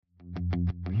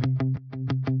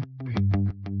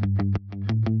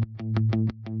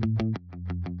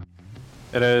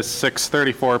It is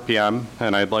 6:34 p.m.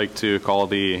 and I'd like to call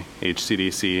the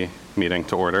HCDC meeting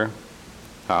to order.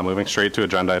 Moving straight to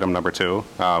agenda item number 2,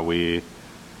 some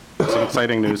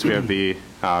exciting news. We have the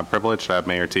privilege to have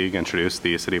Mayor Teague introduce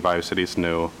the City of Iowa City's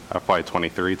new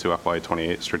FY23 to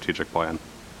FY28 strategic plan.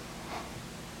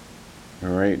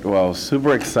 All right, well,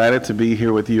 super excited to be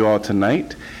here with you all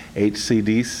tonight.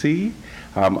 HCDC,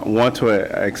 want to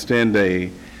extend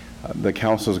the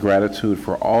council's gratitude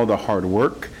for all the hard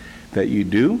work that you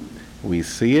do. We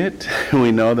see it.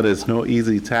 We know that it's no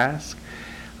easy task.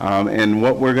 And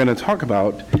what we're going to talk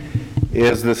about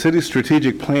is the city's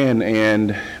strategic plan.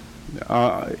 And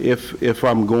if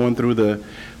I'm going through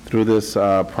this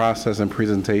process and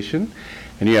presentation,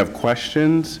 and you have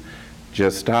questions,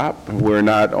 just stop. We're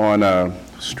not on a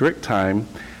strict time,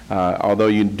 although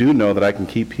you do know that I can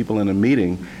keep people in a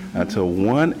meeting until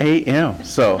 1 a.m.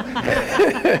 So,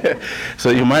 so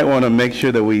you might want to make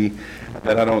sure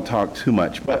that I don't talk too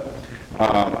much. But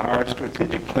our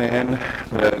strategic plan,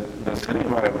 the City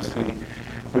of Iowa City,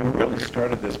 we really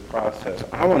started this process,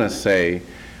 I want to say,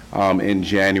 in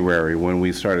January when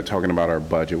we started talking about our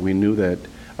budget. We knew that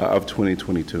of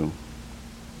 2022,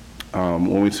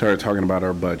 when we started talking about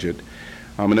our budget.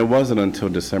 And it wasn't until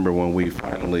December when we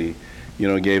finally,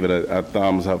 gave it a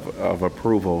thumbs up of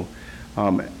approval.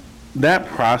 That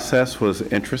process was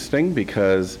interesting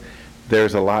because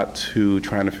there's a lot to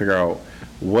trying to figure out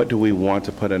what do we want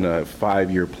to put in a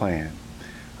 5-year plan,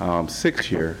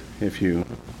 6-year, if you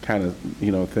kind of,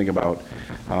 think about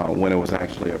when it was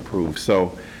actually approved.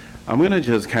 So I'm going to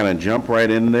just kind of jump right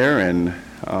in there and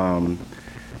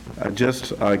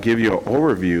just give you an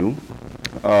overview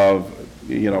of,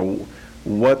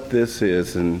 what this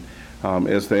is, and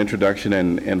is the introduction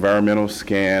and environmental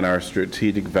scan, our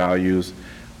strategic values,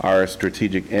 our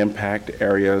strategic impact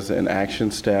areas and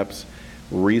action steps,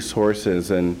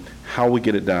 resources, and how we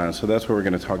get it done. So that's what we're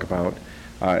going to talk about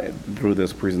through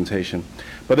this presentation.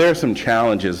 But there are some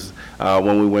challenges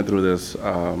when we went through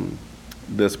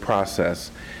this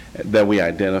process that we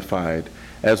identified,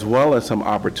 as well as some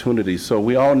opportunities. So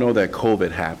we all know that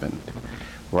COVID happened,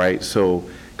 right? So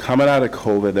coming out of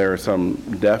COVID, there are some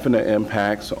definite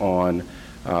impacts on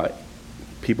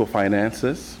people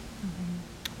finances.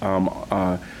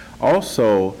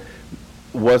 Also,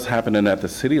 what's happening at the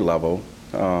city level,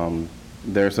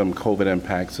 there's some COVID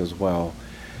impacts as well.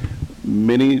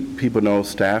 Many people know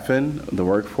staffing, the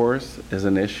workforce, is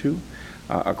an issue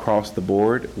across the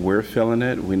board. We're feeling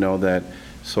it. We know that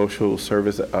social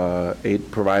service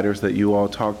aid providers that you all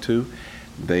talk to,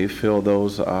 they feel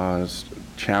those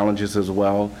challenges as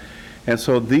well. And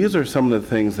so these are some of the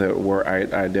things that were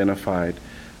identified.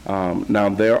 Now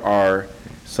there are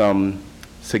some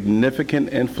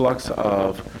significant influx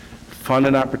of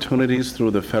funding opportunities through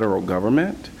the federal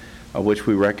government, which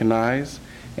we recognize.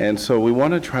 And so we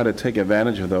want to try to take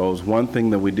advantage of those. One thing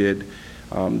that we did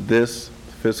this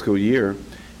fiscal year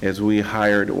is we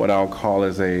hired what I'll call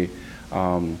as a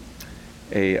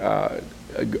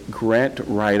grant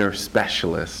writer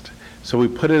specialist. So we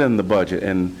put it in the budget,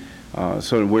 and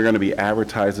so we're going to be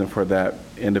advertising for that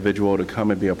individual to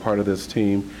come and be a part of this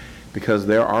team, because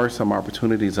there are some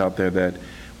opportunities out there that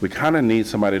we kind of need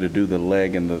somebody to do the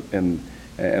leg and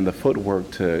the footwork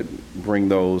to bring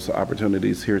those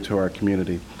opportunities here to our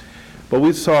community. But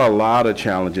we saw a lot of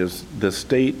challenges. The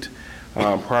state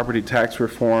property tax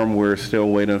reform, we're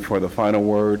still waiting for the final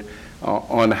word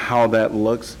on how that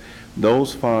looks.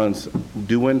 Those funds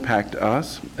do impact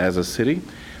us as a city.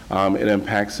 It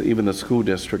impacts even the school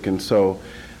district. And so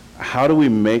how do we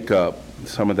make up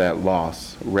some of that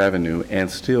lost revenue and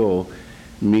still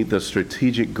meet the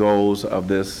strategic goals of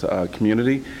this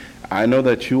community? I know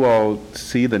that you all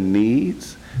see the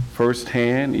needs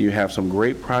firsthand. You have some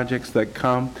great projects that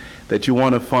come that you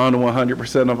want to fund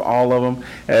 100% of all of them,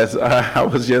 as I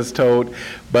was just told,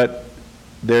 but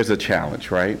there's a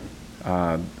challenge, right?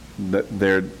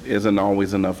 There isn't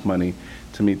always enough money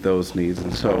to meet those needs.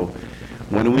 And so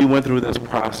when we went through this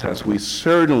process, we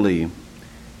certainly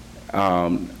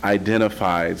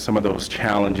identified some of those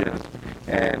challenges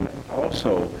and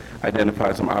also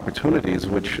identified some opportunities,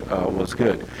 which was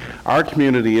good. Our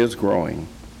community is growing,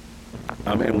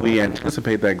 and we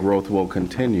anticipate that growth will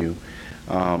continue.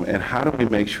 And how do we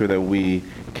make sure that we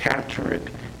capture it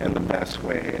in the best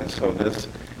way? And so this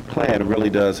plan really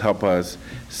does help us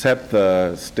set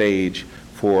the stage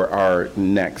for our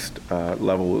next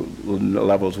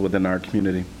levels within our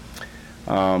community.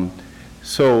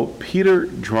 So Peter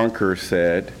Drucker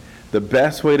said, the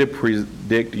best way to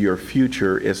predict your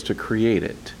future is to create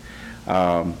it.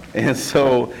 And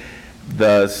so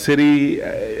the city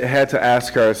had to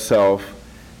ask ourselves,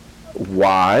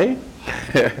 why?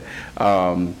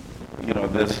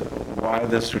 why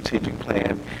this strategic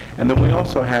plan, and then we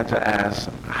also had to ask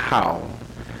how.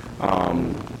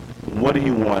 What do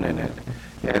you want in it?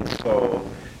 And so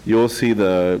you'll see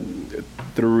the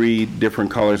 3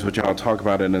 different colors, which I'll talk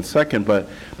about in a second, but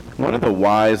one of the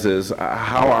whys is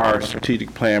how our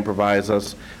strategic plan provides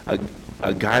us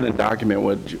a guided document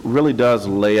which really does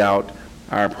lay out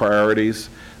our priorities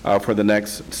for the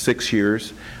next 6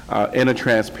 years in a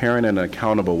transparent and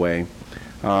accountable way.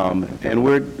 And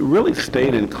we're really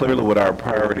stating clearly what our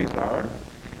priorities are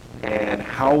and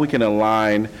how we can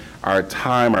align our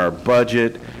time, our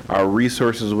budget, our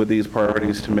resources with these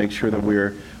priorities to make sure that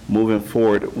we're moving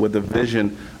forward with the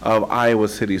vision of Iowa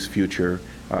City's future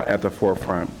at the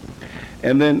forefront.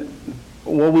 And then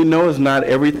what we know is not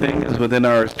everything is within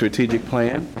our strategic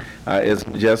plan. It's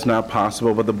just not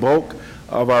possible, but the bulk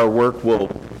of our work will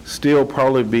still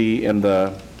probably be in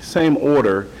the same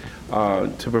order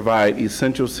to provide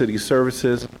essential city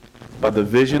services, but the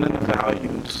vision and the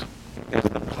values as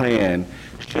the plan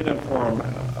should inform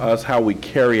us how we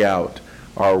carry out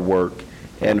our work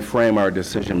and frame our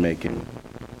decision making.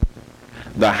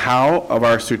 The how of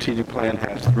our strategic plan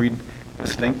has 3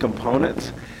 distinct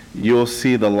components. You'll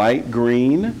see the light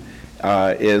green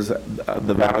is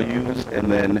the values,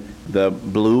 and then the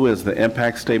blue is the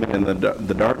impact statement, and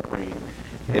the dark green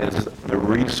is the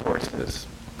resources.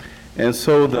 And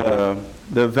so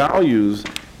the values,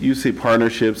 you see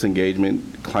partnerships,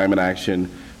 engagement, climate action,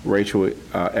 racial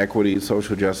equity,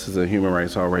 social justice, and human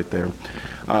rights all right there.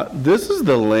 This is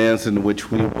the lens in which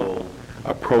we will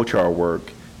approach our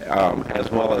work,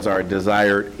 as well as our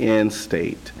desired end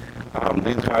state.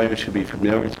 These values should be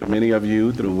familiar to many of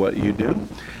you through what you do.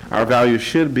 Our values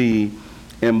should be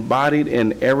embodied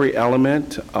in every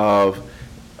element of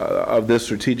this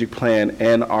strategic plan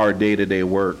and our day-to-day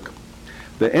work.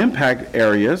 The impact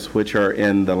areas, which are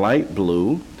in the light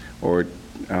blue, or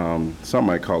some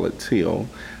might call it teal,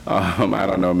 I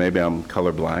don't know, maybe I'm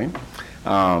colorblind,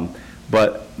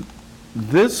 but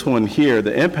this one here,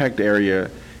 the impact area,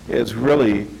 is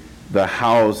really the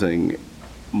housing,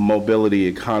 mobility,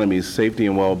 economy, safety,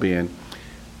 and well-being.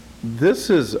 This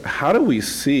is how do we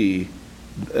see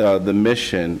the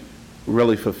mission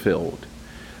really fulfilled?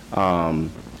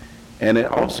 And it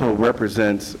also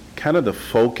represents kind of the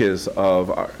focus of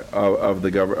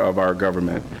our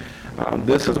government.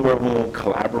 This is where we'll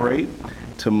collaborate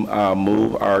to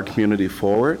move our community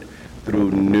forward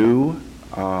through new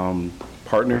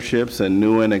partnerships and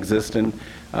new and existing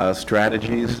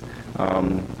strategies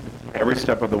every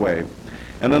step of the way.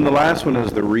 And then the last one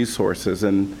is the resources,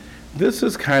 and this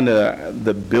is kind of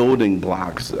the building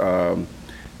blocks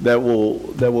that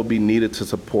will be needed to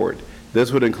support.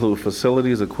 This would include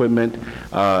facilities, equipment,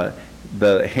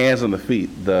 the hands and the feet,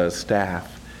 the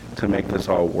staff, to make this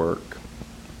all work.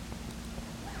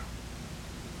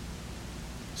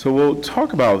 So we'll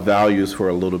talk about values for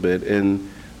a little bit, and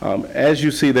as you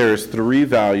see, there's 3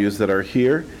 values that are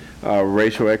here: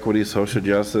 racial equity, social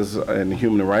justice, and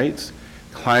human rights,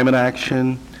 climate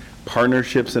action,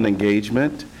 partnerships and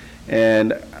engagement.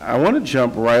 And I want to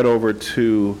jump right over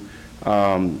to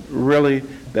really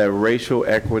that racial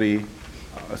equity,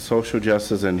 social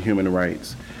justice, and human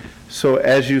rights. So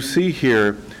as you see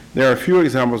here, there are a few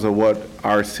examples of what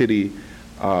our city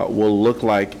will look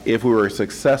like if we were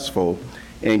successful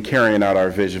in carrying out our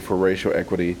vision for racial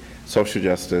equity, social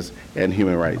justice, and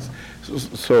human rights.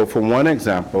 So for one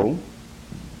example,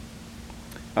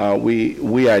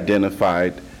 we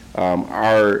identified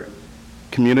our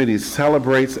community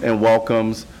celebrates and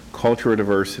welcomes cultural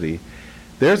diversity.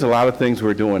 There's a lot of things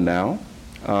we're doing now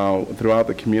throughout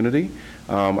the community.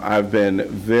 I've been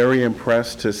very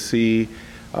impressed to see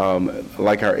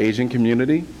like our Asian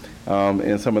community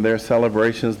and some of their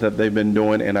celebrations that they've been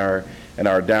doing in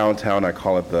our downtown. I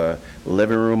call it the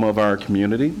living room of our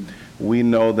community. We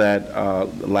know that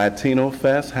Latino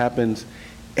Fest happens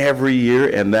every year,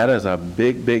 and that is a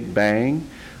big, big bang.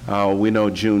 We know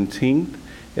Juneteenth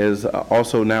is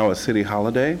also now a city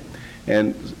holiday.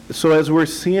 And so as we're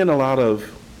seeing a lot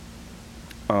of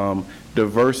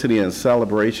diversity and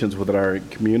celebrations within our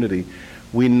community,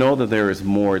 we know that there is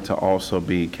more to also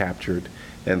be captured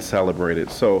and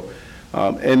celebrated. So,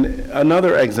 and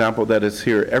another example that is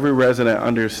here, every resident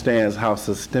understands how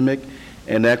systemic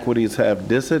inequities have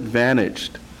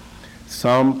disadvantaged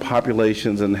some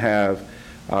populations and have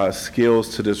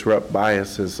skills to disrupt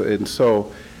biases. And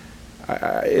so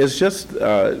it's just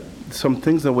some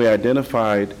things that we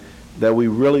identified that we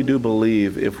really do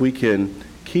believe if we can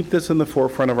keep this in the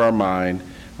forefront of our mind,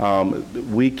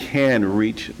 we can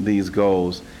reach these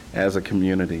goals as a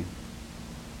community.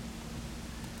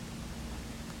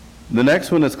 The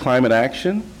next one is climate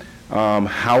action.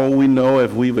 How will we know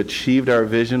if we've achieved our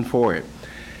vision for it?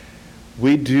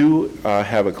 We do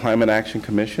have a Climate Action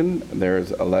Commission.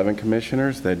 There's 11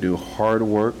 commissioners that do hard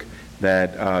work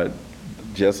that,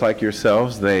 just like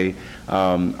yourselves, they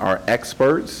are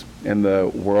experts in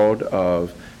the world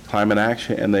of climate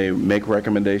action, and they make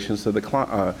recommendations to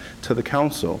the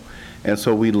council. And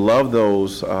so we love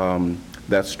those,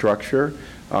 that structure,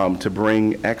 to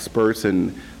bring experts,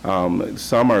 and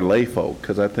some are lay folk,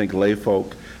 because I think lay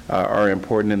folk are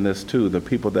important in this too. The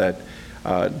people that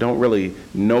don't really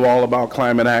know all about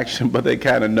climate action, but they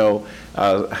kind of know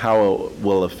how it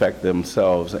will affect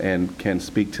themselves and can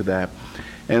speak to that.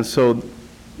 And so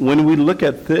when we look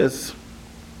at this,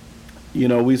 you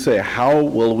know, we say, how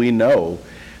will we know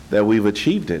that we've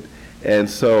achieved it? And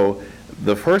so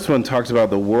the first one talks about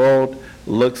the world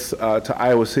looks to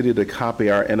Iowa City to copy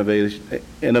our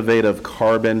innovative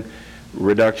carbon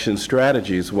reduction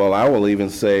strategies. Well, I will even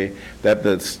say that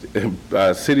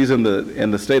the cities in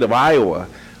the state of Iowa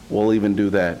will even do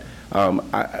that.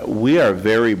 We are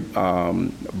very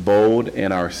bold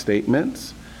in our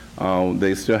statements.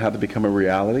 They still have to become a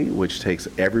reality, which takes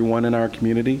everyone in our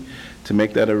community to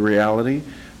make that a reality.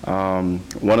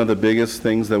 One of the biggest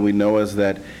things that we know is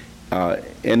that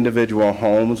individual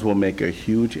homes will make a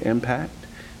huge impact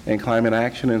in climate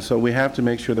action, and so we have to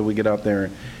make sure that we get out there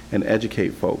and educate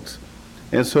folks.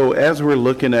 And so as we're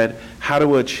looking at how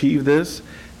to achieve this,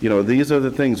 you know, these are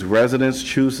the things. Residents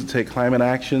choose to take climate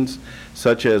actions,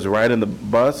 such as riding the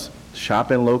bus,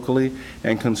 shopping locally,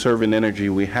 and conserving energy.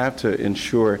 We have to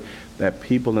ensure that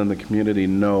people in the community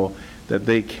know that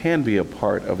they can be a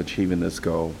part of achieving this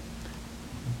goal.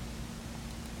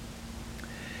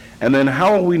 And then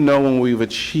how will we know when we've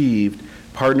achieved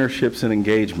partnerships and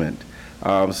engagement?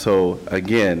 So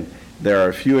again, there are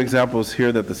a few examples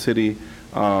here that the city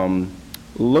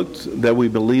that we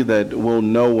believe that we'll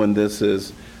know when this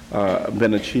has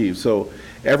been achieved. So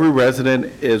every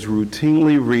resident is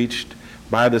routinely reached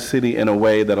by the city in a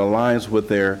way that aligns with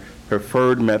their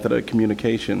preferred method of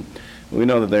communication. We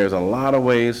know that there's a lot of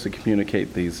ways to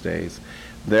communicate these days.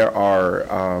 There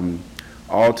are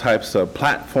all types of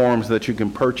platforms that you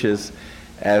can purchase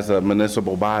as a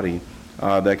municipal body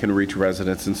that can reach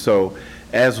residents. And so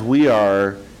as we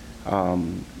are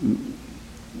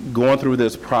going through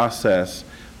this process,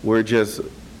 we're just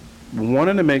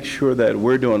wanting to make sure that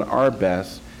we're doing our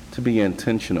best to be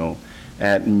intentional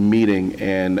at meeting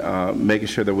and making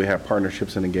sure that we have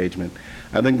partnerships and engagement.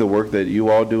 I think the work that you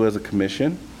all do as a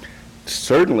commission,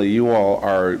 certainly you all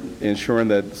are ensuring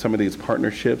that some of these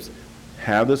partnerships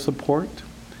have the support,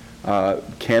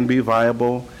 can be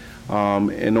viable,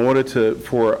 in order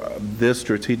for this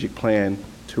strategic plan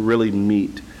to really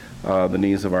meet the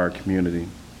needs of our community.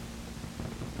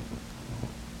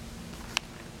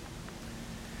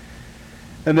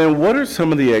 And then what are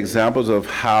some of the examples of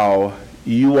how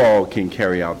you all can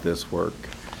carry out this work?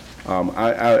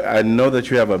 I know that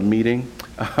you have a meeting,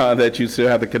 that you still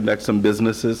have to conduct some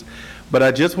businesses, but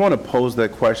I just want to pose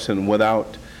that question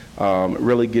without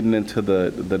really getting into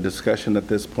the discussion at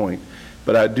this point.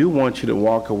 But I do want you to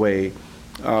walk away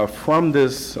from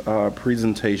this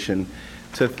presentation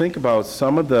to think about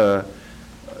some of the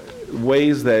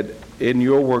ways that in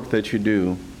your work that you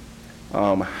do,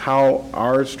 how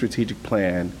our strategic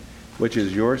plan, which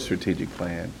is your strategic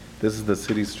plan, this is the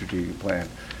city's strategic plan,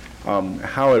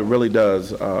 how it really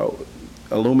does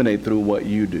illuminate through what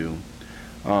you do.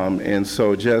 And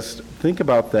so just think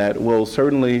about that. Well,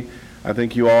 certainly, I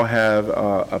think you all have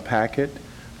a packet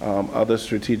of the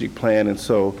strategic plan. And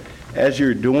so as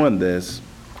you're doing this,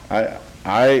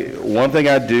 one thing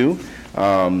I do,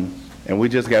 and we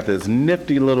just got this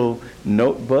nifty little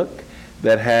notebook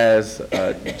that has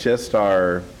just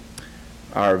our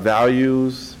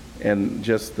values and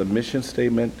just the mission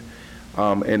statement.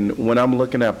 And when I'm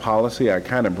looking at policy, I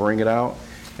kind of bring it out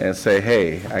and say,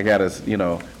 hey, I got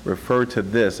to, refer to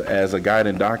this as a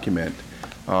guiding document,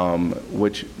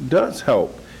 which does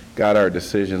help guide our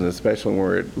decisions, especially when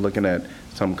we're looking at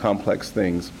some complex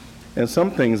things. And some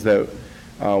things that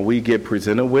we get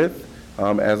presented with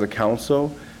as a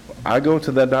council, I go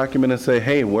to that document and say,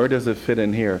 hey, where does it fit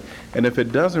in here? And if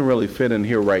it doesn't really fit in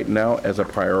here right now as a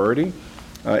priority,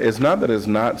 it's not that it's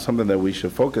not something that we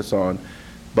should focus on,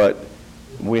 but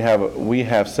we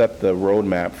have set the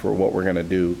roadmap for what we're going to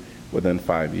do within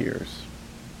 5 years.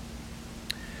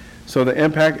 So the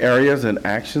impact areas and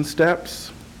action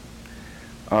steps,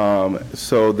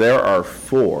 so there are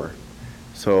 4.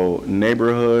 So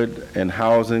neighborhood and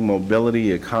housing,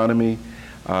 mobility, economy,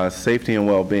 safety and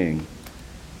well-being.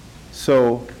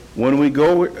 So when we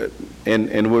go,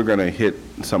 and we're going to hit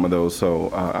some of those, so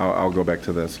I'll go back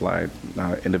to that slide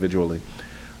individually.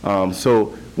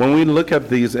 So when we look at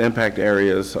these impact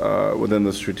areas within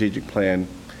the strategic plan,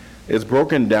 it's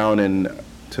broken down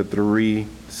into 3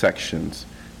 sections: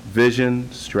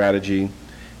 vision, strategy,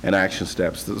 and action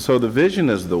steps. So the vision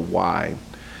is the why.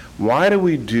 Why do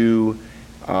we do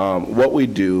what we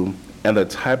do and the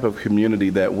type of community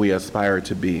that we aspire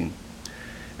to be?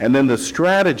 And then the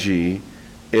strategy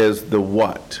is the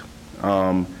what.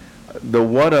 The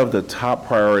what of the top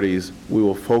priorities we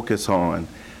will focus on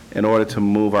in order to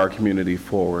move our community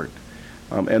forward.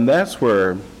 And that's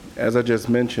where, as I just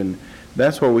mentioned,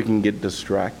 that's where we can get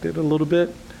distracted a little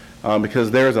bit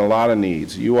because there's a lot of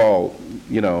needs. You all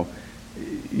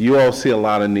see a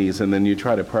lot of needs, and then you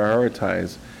try to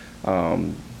prioritize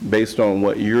based on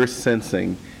what you're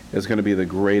sensing is going to be the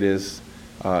greatest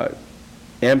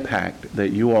impact that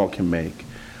you all can make.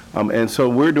 And so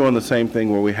we're doing the same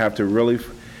thing where we have to really,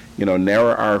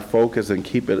 narrow our focus and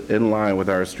keep it in line with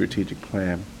our strategic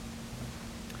plan.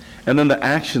 And then the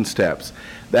action steps,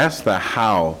 that's the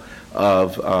how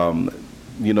of,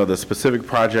 the specific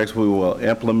projects we will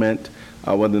implement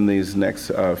within these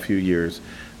next few years.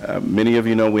 Many of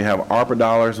you know we have ARPA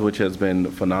dollars, which has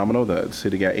been phenomenal. The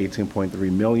city got $18.3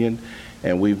 million,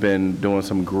 and we've been doing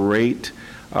some great,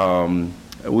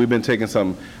 we've been taking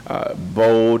some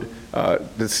bold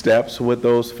steps with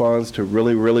those funds to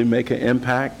really, really make an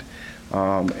impact.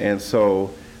 And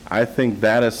so I think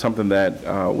that is something that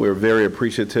we're very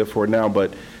appreciative for now,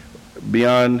 but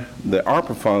beyond the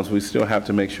ARPA funds, we still have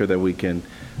to make sure that we can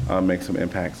make some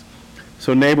impacts.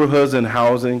 So neighborhoods and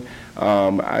housing,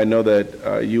 I know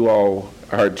that you all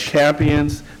are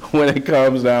champions when it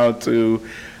comes down to,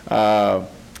 I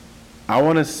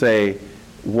want to say,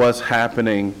 what's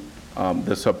happening,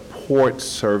 the support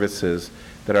services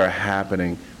that are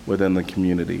happening within the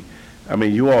community. I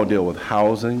mean, you all deal with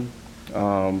housing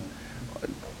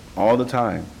all the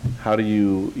time. How do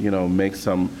you, make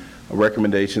some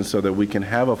recommendations so that we can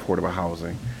have affordable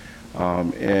housing?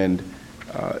 And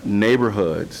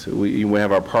neighborhoods, we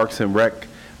have our Parks and Rec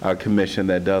Commission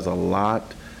that does a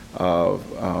lot of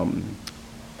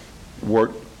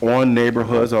work on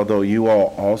neighborhoods, although you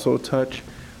all also touch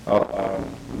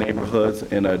neighborhoods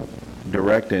in a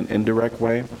direct and indirect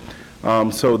way.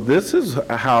 So this is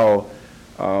how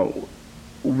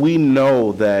we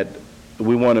know that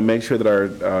we want to make sure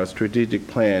that our strategic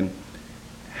plan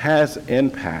has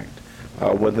impact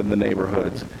within the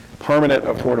neighborhoods. Permanent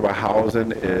affordable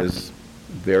housing is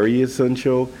very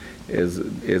essential,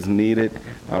 is needed.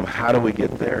 How do we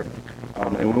get there?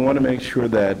 And we want to make sure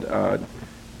that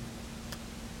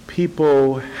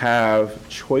people have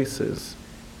choices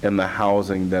in the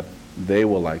housing that they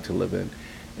would like to live in,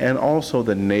 and also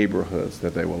the neighborhoods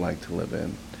that they would like to live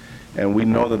in. And we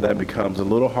know that that becomes a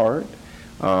little hard.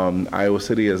 Iowa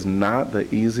City is not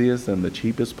the easiest and the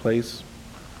cheapest place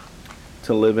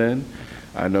to live in.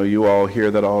 I know you all hear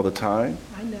that all the time.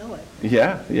 I know it.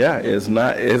 Yeah, it's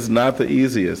not the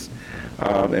easiest.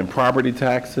 And property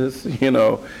taxes,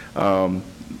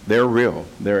 they're real,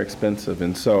 they're expensive.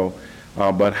 And so,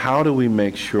 but how do we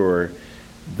make sure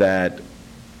that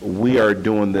we are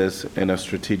doing this in a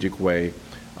strategic way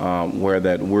where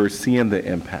that we're seeing the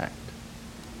impact?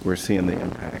 We're seeing the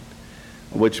impact,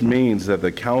 which means that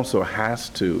the council has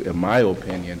to, in my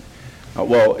opinion,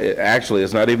 actually,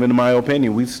 it's not even in my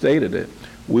opinion, we stated it.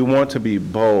 We want to be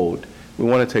bold. We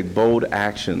want to take bold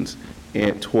actions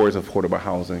towards affordable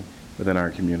housing within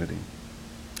our community.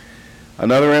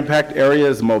 Another impact area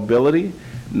is mobility.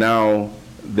 Now,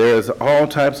 there's all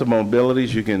types of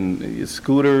mobilities. You can,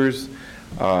 scooters,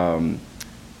 but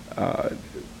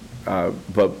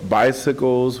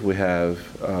bicycles, we have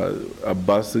a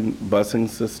busing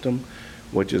system,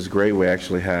 which is great. We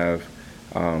actually have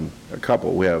a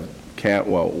couple. We have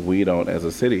we don't as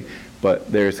a city,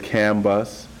 but there's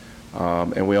CAN-bus,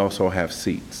 and we also have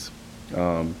seats.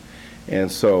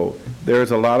 And so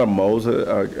there's a lot of modes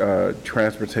of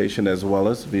transportation as well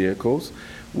as vehicles.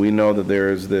 We know that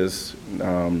there's this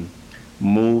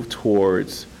move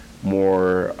towards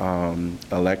more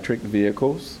electric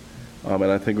vehicles, and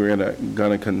I think we're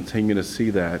gonna continue to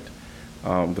see that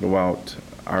throughout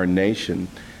our nation.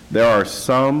 There are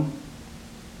some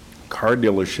car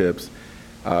dealerships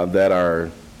that are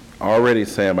already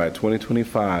saying by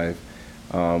 2025,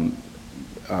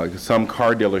 some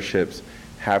car dealerships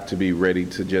have to be ready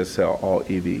to just sell all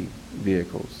EV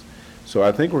vehicles. So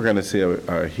I think we're going to see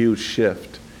a huge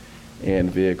shift in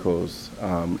vehicles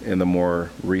in the more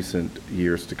recent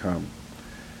years to come.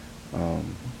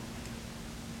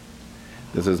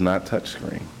 This is not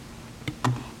touchscreen.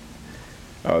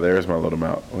 Oh, there's my little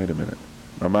mouse. Wait a minute.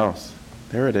 My mouse.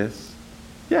 There it is.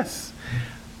 Yes.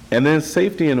 And then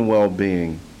safety and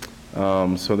well-being.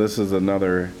 So this is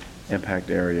another impact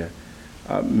area.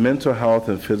 Mental health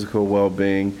and physical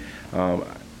well-being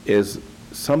is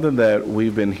something that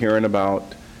we've been hearing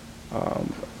about.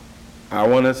 I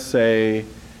want to say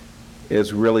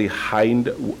is really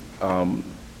heightened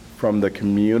from the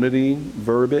community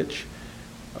verbiage.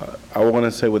 I want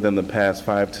to say within the past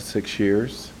 5 to 6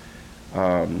 years.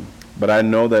 But I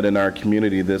know that in our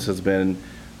community, this has been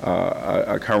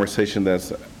a conversation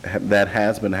that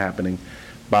has been happening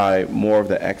by more of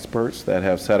the experts that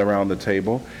have sat around the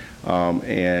table.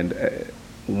 And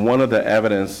one of the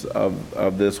evidence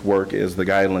of this work is the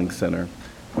Guidelink Center.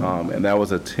 And that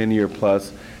was a 10-year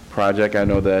plus project. I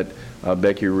know that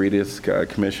Becky Reedus,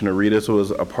 Commissioner Reedus,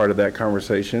 was a part of that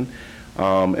conversation,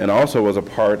 and also was a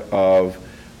part of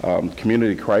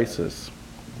community crisis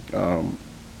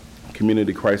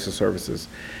services.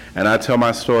 And I tell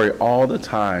my story all the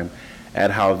time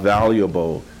at how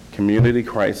valuable community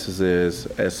crisis is,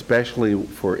 especially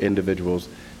for individuals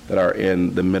that are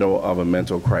in the middle of a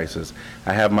mental crisis.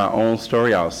 I have my own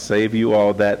story. I'll save you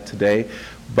all that today.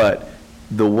 But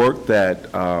the work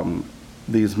that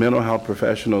these mental health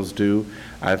professionals do,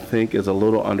 I think, is a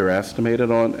little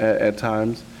underestimated at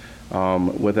times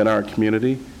within our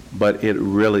community, but it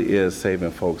really is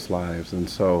saving folks' lives. And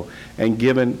so, and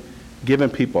giving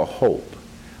people hope.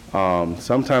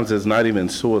 Sometimes it's not even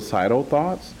suicidal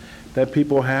thoughts that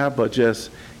people have, but just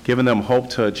giving them hope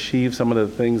to achieve some of the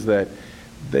things that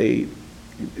they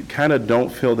kind of don't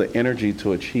feel the energy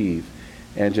to achieve.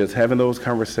 And just having those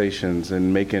conversations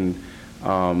and making,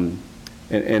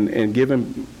 and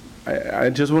giving, I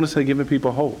just want to say giving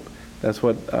people hope. That's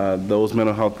what those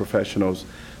mental health professionals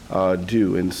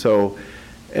do. And so,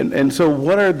 and so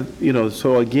what are,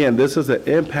 so again, this is an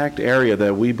impact area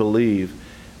that we believe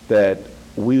that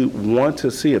we want to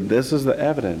see. If this is the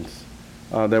evidence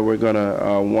that we're going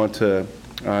to want to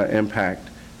impact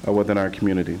within our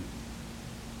community.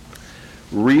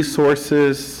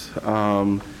 Resources,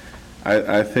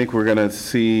 I think we're going to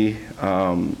see,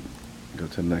 go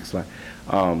to the next slide.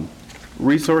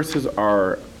 Resources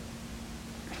are,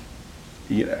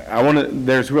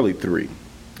 there's really three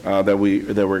that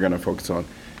we're going to focus on.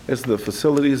 It's the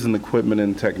facilities and equipment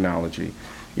and technology.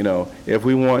 If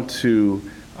we want to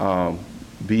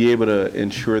be able to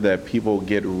ensure that people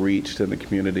get reached in the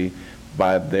community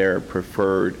by their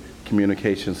preferred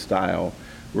communication style,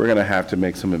 we're going to have to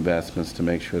make some investments to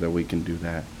make sure that we can do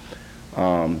that.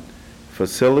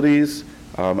 Facilities,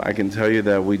 I can tell you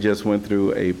that we just went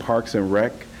through a Parks and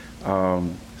Rec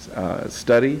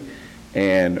study,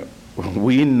 and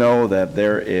we know that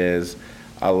there is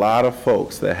a lot of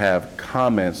folks that have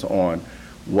comments on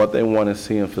what they want to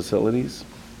see in facilities.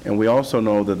 And we also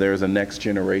know that there's a next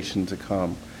generation to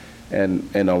come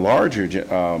and a larger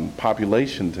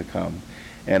population to come.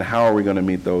 And how are we going to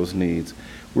meet those needs?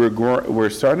 We're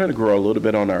starting to grow a little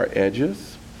bit on our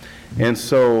edges. And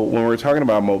so when we're talking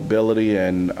about mobility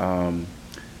and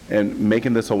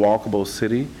making this a walkable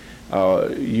city,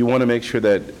 you want to make sure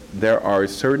that there are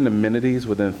certain amenities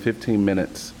within 15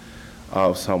 minutes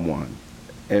of someone,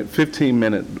 and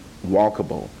 15-minute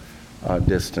walkable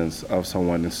distance of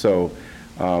someone. And so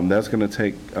that's going to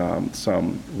take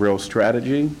some real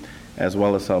strategy as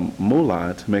well as some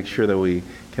moolah to make sure that we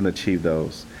can achieve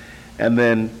those. And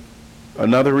then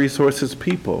another resource is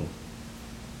people.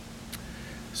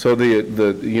 So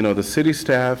the city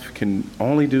staff can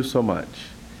only do so much.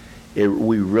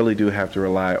 We really do have to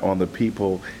rely on the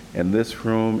people in this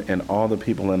room and all the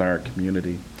people in our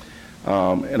community.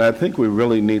 And I think we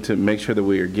really need to make sure that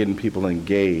we are getting people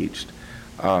engaged.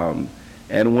 And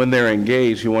when they're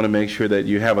engaged, you want to make sure that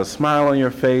you have a smile on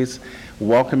your face,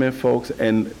 welcoming folks,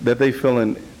 and that they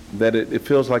feel that it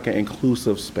feels like an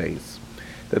inclusive space,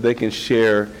 that they can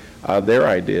share their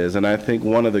ideas. And I think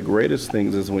one of the greatest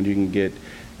things is when you can get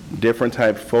different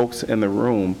type folks in the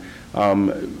room.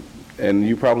 And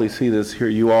you probably see this here,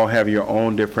 you all have your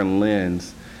own different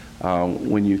lens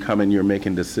when you come and you're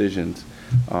making decisions,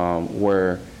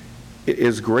 where it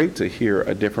is great to hear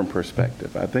a different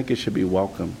perspective. I think it should be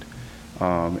welcomed.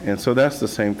 And so that's the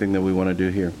same thing that we want to do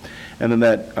here. And then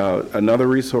that another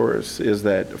resource is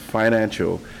that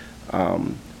financial.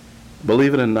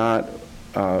 Believe it or not,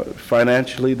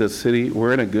 financially, the city,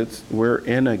 we're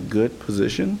in a good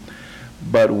position,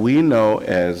 but we know,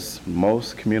 as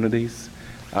most communities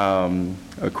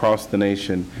across the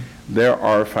nation, there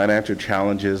are financial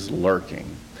challenges lurking.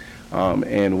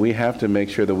 And we have to make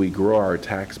sure that we grow our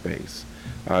tax base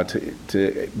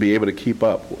to be able to keep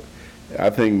up. I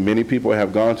think many people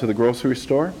have gone to the grocery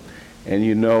store, and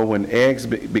when eggs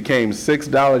became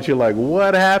 $6, you're like,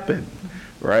 what happened,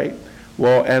 right?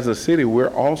 Well, as a city,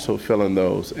 we're also feeling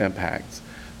those impacts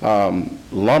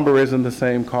Lumber isn't the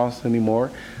same cost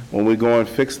anymore. When we go and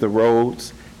fix the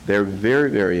roads, they're very,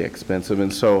 very expensive.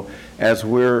 And so as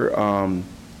we're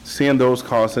seeing those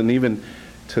costs, and even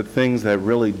to things that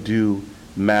really do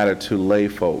matter to lay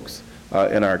folks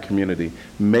in our community,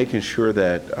 making sure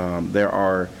that there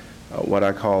are what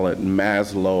I call it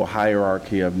Maslow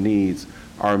hierarchy of needs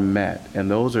are met.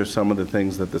 And those are some of the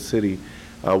things that the city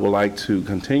would like to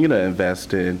continue to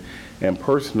invest in. And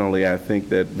personally, I think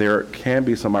that there can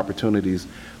be some opportunities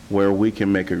where we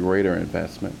can make a greater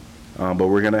investment. But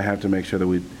we're going to have to make sure that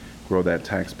we grow that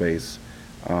tax base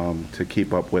to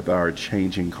keep up with our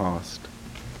changing cost.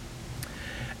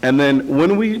 And then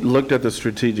when we looked at the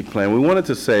strategic plan, we wanted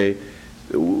to say,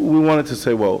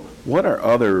 well, what are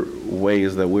other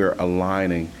ways that we're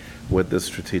aligning with this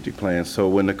strategic plan? So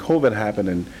when the COVID happened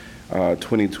in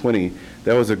 2020,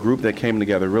 there was a group that came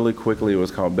together really quickly. It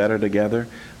was called Better Together,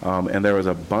 and there was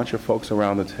a bunch of folks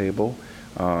around the table.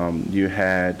 You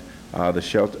had the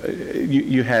shelter,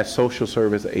 you had social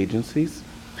service agencies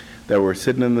that were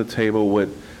sitting in the table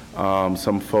with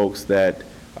some folks that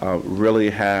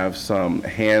really have some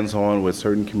hands-on with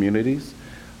certain communities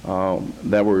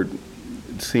that were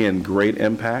seeing great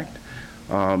impact.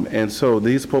 And so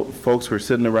these folks were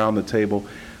sitting around the table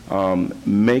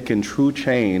making true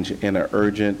change in an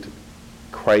urgent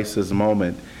crisis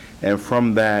moment. And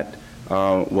from that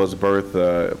was birthed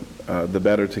the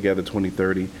Better Together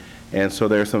 2030. And so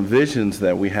there are some visions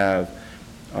that we have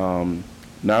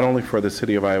not only for the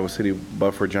city of Iowa City,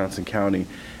 but for Johnson County.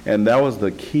 And that was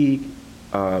the key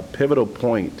pivotal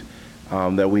point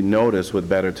that we noticed with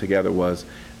Better Together was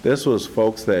this was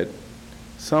folks that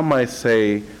some might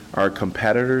say are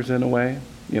competitors in a way,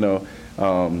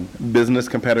 business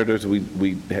competitors.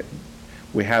 We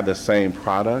have the same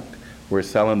product. We're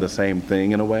selling the same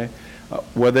thing in a way.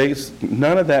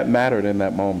 None of that mattered in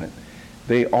that moment.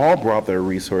 They all brought their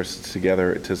resources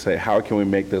together to say, how can we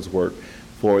make this work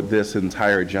for this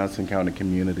entire Johnson County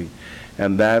community?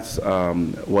 And that's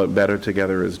what Better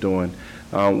Together is doing.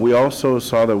 We also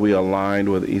saw that we aligned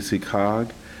with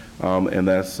ECOG, and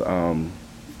that's,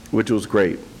 which was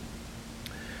great.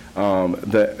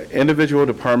 The individual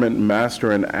department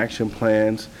master and action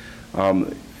plans,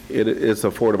 it's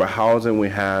affordable housing. We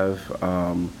have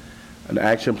an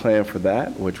action plan for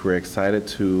that, which we're excited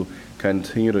to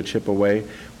continue to chip away,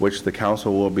 which the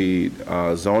council will be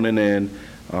zoning in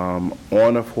on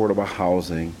affordable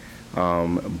housing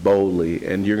boldly,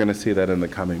 and you're going to see that in the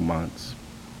coming months.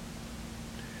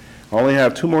 I only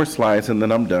have 2 more slides and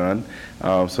then I'm done,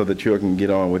 so that you can get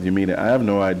on with your meeting. I have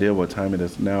no idea what time it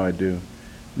is. Now I do.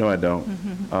 No, I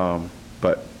don't.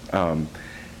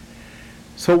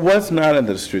 So what's not in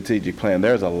the strategic plan?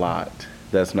 There's a lot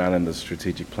that's not in the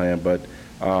strategic plan, but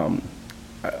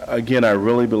again, I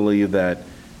really believe that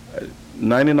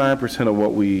 99% of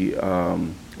what we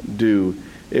do,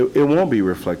 it won't be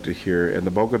reflected here, and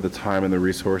the bulk of the time and the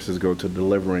resources go to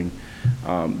delivering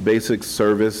basic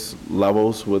service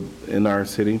levels within our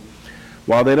city.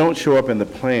 While they don't show up in the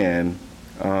plan,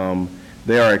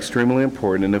 they are extremely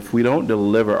important, and if we don't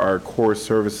deliver our core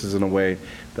services in a way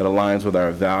that aligns with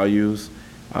our values,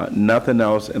 nothing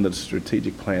else in the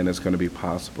strategic plan is going to be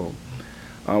possible.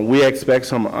 We expect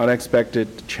some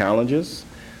unexpected challenges.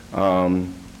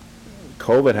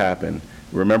 COVID happened.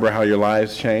 Remember how your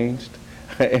lives changed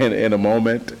in a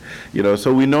moment?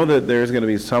 So we know that there's going to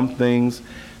be some things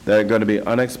that are going to be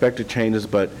unexpected changes,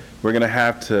 but we're going to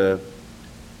have to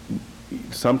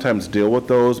sometimes deal with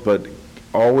those, but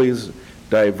always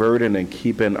diverting and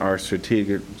keeping our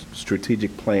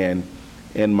strategic plan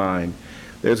in mind.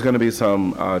 There's going to be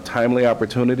some timely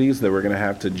opportunities that we're going to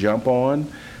have to jump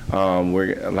on.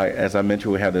 As I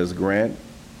mentioned, we have this grant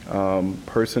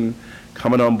person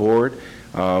coming on board.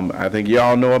 I think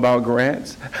y'all know about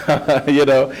grants.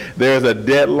 There's a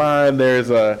deadline. There's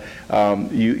a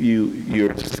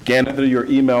you're scanning through your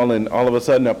email, and all of a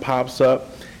sudden it pops up,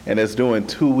 and it's doing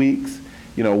 2 weeks.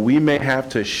 We may have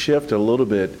to shift a little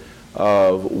bit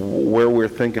of where we're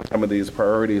thinking some of these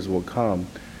priorities will come,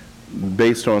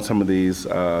 based on some of these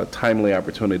timely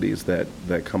opportunities that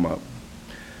come up.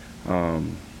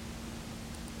 And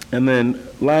then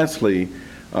lastly,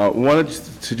 wanted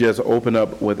to just open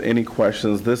up with any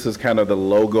questions. This is kind of the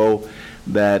logo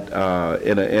that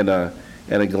in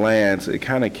a glance, it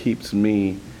kind of keeps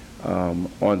me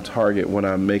on target when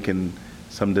I'm making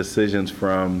some decisions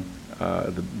from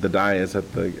the dais at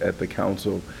the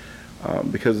council,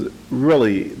 because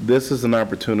really this is an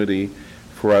opportunity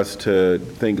for us to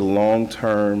think long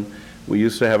term. We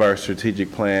used to have our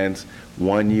strategic plans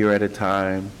 1 year at a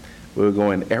time. We were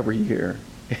going every year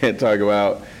and talk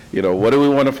about, what do we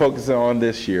want to focus on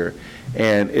this year?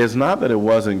 And it's not that it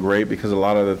wasn't great because a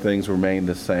lot of the things remained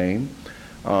the same,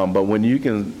 but when you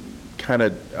can kind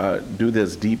of do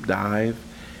this deep dive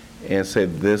and say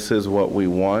this is what we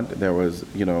want, there was,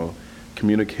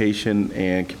 communication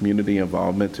and community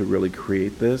involvement to really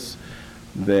create this,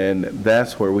 then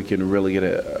that's where we can really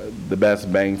get the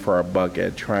best bang for our buck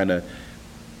at trying to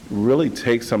really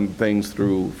take some things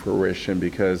through fruition,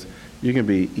 because you can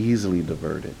be easily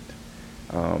diverted.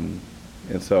 And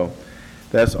so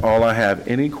that's all I have.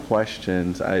 Any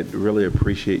questions? I really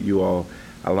appreciate you all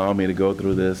allowing me to go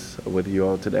through this with you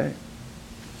all today.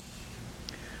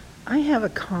 I have a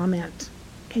comment.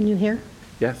 Can you hear?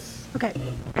 Yes. Okay.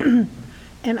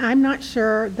 And I'm not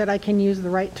sure that I can use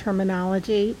the right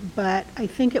terminology, but I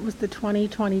think it was the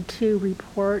 2022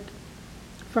 report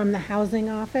from the Housing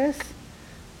Office.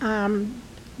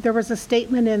 There was a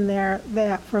statement in there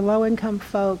that for low-income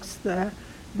folks, the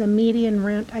median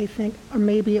rent, I think, or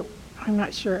maybe I'm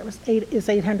not sure, is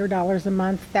 $800 a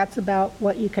month. That's about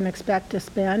what you can expect to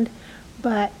spend.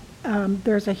 But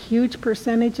there's a huge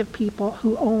percentage of people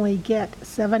who only get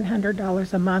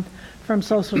 $700 a month from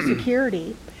Social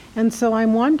Security. And so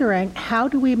I'm wondering, how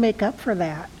do we make up for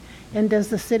that? And does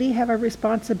the city have a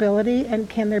responsibility, and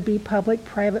can there be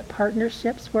public-private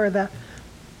partnerships where the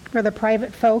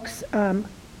private folks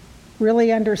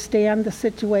really understand the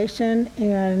situation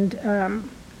and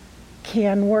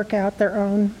can work out their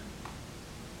own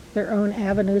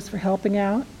avenues for helping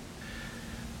out?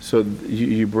 So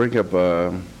you bring up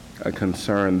a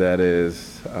concern that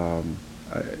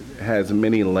has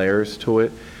many layers to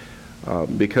it,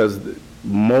 because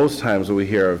most times we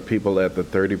hear of people at the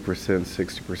 30%,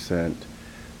 60%,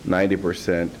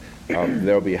 90%.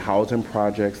 There'll be housing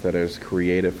projects that is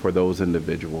created for those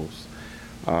individuals,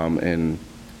 and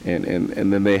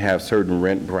then they have certain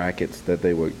rent brackets that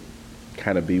they would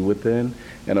kind of be within.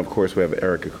 And of course, we have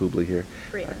Erica Kubley here.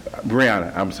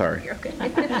 Brianna, I'm sorry. You're okay.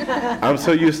 I'm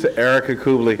so used to Erica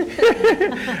Kubley.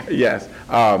 Yes,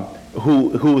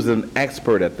 who's an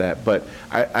expert at that. But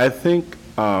I think,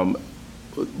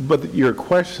 but your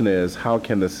question is, how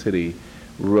can the city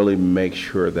really make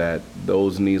sure that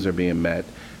those needs are being met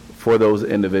for those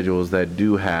individuals that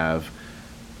do have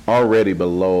already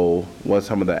below what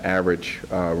some of the average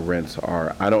rents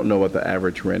are? I don't know what the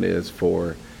average rent is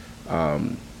for,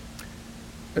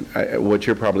 what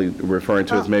you're probably referring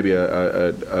to is maybe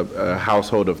a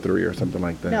household of 3 or something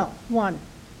like that. No, 1.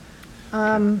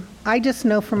 I just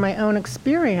know from my own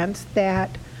experience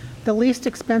that the least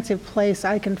expensive place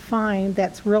I can find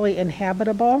that's really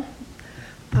inhabitable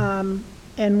and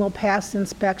will pass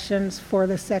inspections for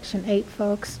the Section 8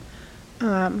 folks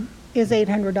is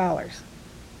 $800.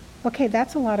 Okay,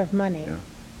 that's a lot of money.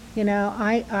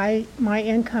 Yeah. My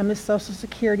income is Social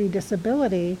Security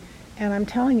disability, and I'm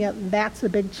telling you, that's a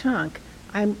big chunk.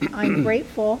 I'm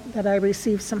grateful that I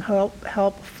received some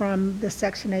help from the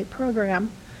Section 8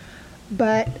 program,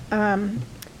 but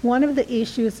one of the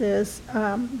issues is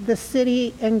the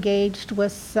city engaged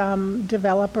with some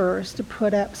developers to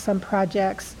put up some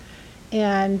projects,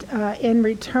 and in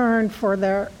return for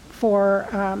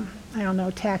I don't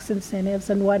know, tax incentives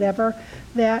and whatever,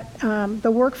 that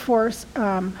the workforce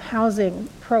housing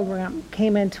program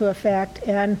came into effect,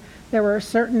 and there were a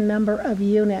certain number of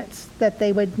units that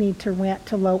they would need to rent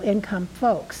to low-income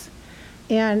folks.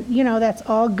 And, that's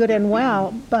all good and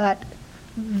well, but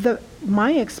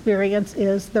my experience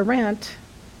is the rent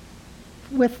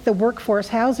with the workforce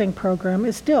housing program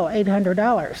is still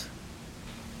 $800.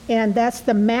 And that's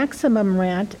the maximum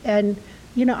rent. And,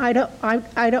 I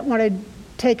don't want to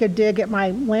take a dig at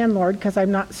my landlord, because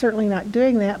I'm certainly not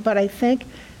doing that, but I think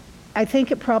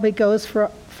it probably goes for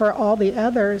all the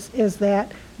others, is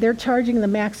that they're charging the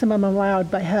maximum allowed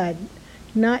by HUD,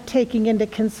 not taking into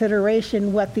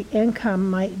consideration what the income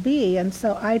might be. And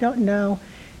so I don't know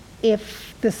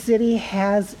if the city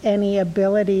has any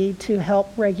ability to help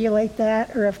regulate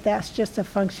that, or if that's just a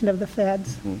function of the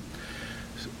feds.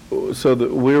 Mm-hmm. So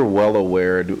we're well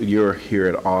aware, you're here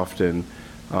at often,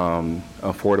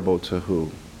 affordable to who?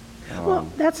 Well,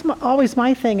 that's always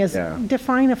my thing, is Yeah.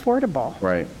 define affordable.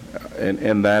 Right,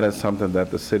 and that is something that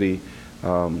the city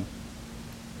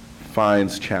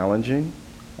finds challenging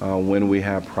when we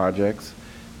have projects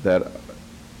that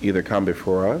either come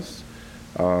before us,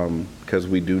 because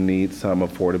we do need some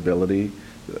affordability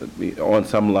on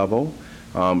some level,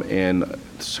 and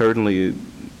certainly,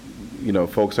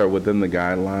 folks are within the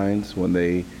guidelines when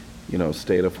they,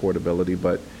 state affordability,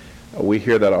 but we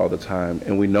hear that all the time,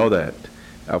 and we know that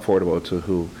affordable to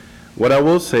who. What I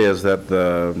will say is that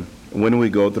when we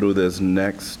go through this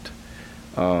next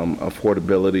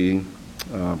affordability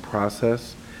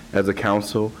process as a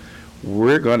council,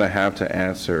 we're going to have to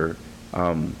answer,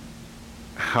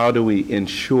 how do we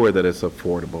ensure that it's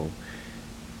affordable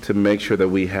to make sure that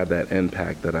we have that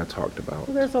impact that I talked about?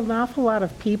 Well, there's an awful lot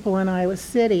of people in Iowa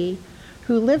City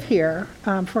who live here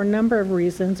for a number of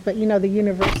reasons, but the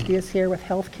university is here with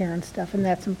healthcare and stuff, and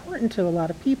that's important to a lot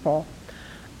of people.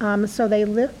 So they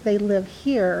live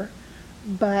here,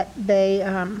 but they,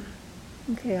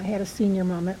 okay, I had a senior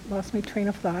moment, lost my train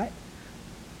of thought.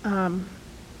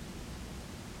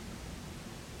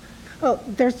 Oh,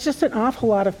 there's just an awful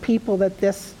lot of people that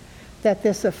this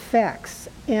affects.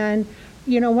 And,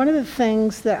 one of the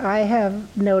things that I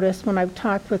have noticed when I've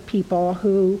talked with people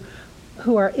who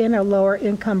are in a lower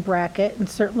income bracket, and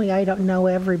certainly I don't know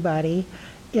everybody,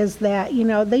 is that,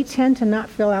 they tend to not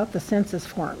fill out the census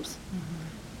forms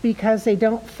because they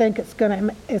don't think it's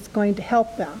going to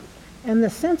help them. And the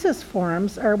census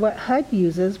forms are what HUD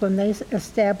uses when they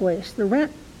establish the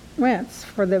rents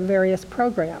for the various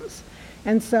programs.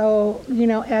 And so,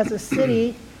 as a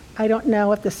city, I don't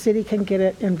know if the city can get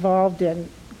it involved in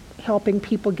helping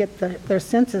people get their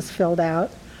census filled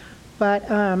out, but,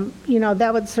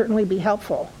 that would certainly be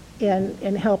helpful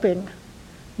in helping,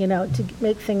 to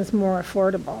make things more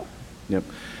affordable. Yep.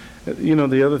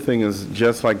 The other thing is,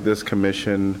 just like this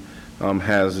commission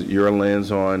has your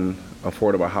lens on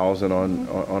affordable housing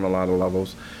on a lot of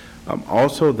levels,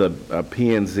 also the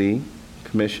P&Z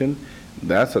Commission,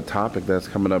 that's a topic that's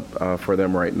coming up for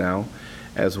them right now,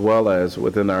 as well as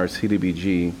within our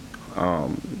CDBG,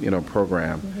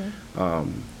 program.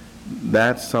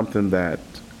 That's something that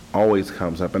always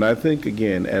comes up. And I think,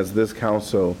 again, as this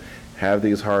council have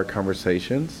these hard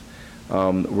conversations,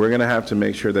 we're going to have to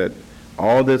make sure that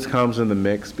all this comes in the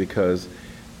mix, because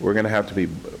we're going to have to be,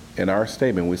 in our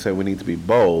statement, we say we need to be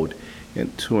bold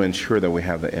to ensure that we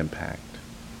have the impact.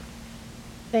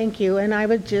 Thank you. And I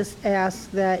would just ask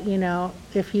that,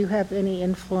 if you have any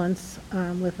influence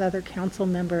with other council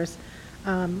members,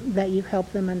 that you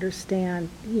help them understand,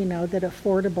 that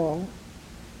affordable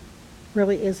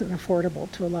really isn't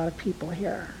affordable to a lot of people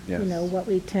here. Yes. What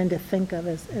we tend to think of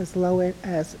as low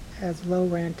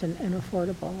rent and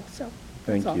affordable. So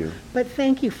Thank that's all. you. But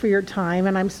thank you for your time,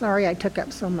 and I'm sorry I took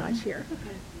up so much here.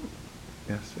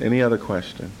 Yes. Any other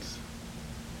questions?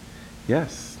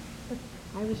 Yes.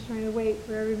 I was trying to wait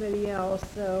for everybody else,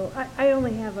 so I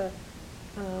only have a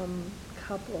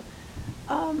couple.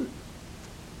 I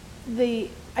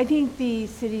think the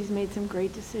city's made some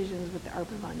great decisions with the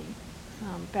ARPA money,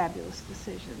 some fabulous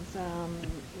decisions.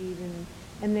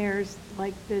 And there's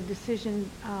like the decision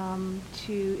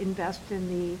to invest in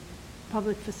the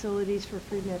public facilities for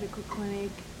free medical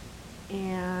clinic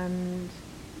and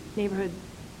neighborhood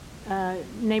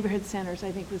centers,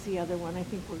 I think was the other one, I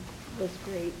think was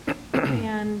great.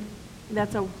 And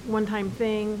that's a one-time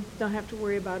thing, don't have to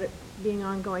worry about it being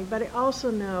ongoing. But I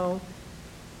also know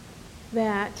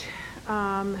that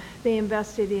they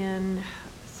invested in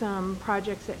some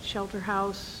projects at Shelter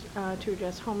House to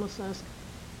address homelessness.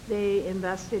 They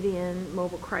invested in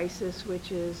mobile crisis,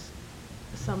 which is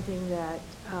something that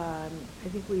I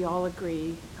think we all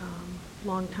agree,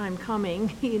 long time coming,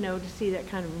 to see that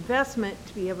kind of investment,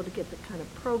 to be able to get the kind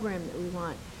of program that we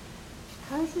want.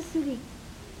 How does the city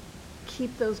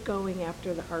keep those going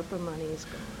after the ARPA money is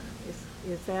gone?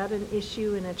 Is that an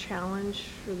issue and a challenge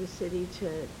for the city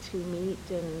to meet?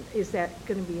 And is that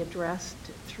going to be addressed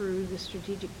through the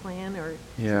strategic plan, or?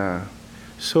 Yeah.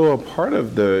 So a part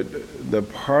of the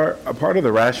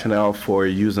rationale for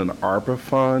using ARPA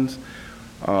funds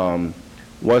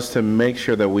was to make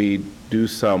sure that we do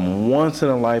some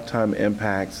once-in-a-lifetime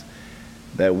impacts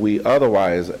that we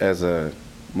otherwise, as a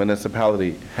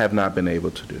municipality, have not been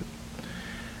able to do.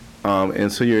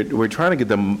 And so we're trying to get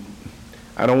them,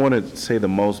 I don't want to say the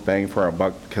most bang for our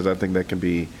buck, because I think that can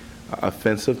be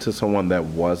offensive to someone that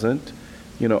wasn't,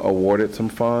 awarded some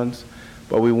funds.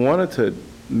 But we wanted to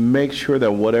make sure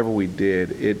that whatever we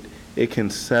did, it can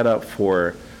set up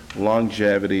for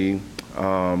longevity,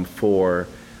 for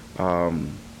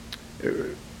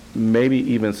maybe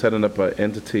even setting up an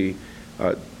entity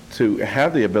to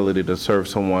have the ability to serve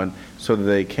someone so that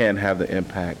they can have the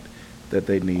impact that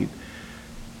they need.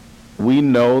 We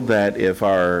know that if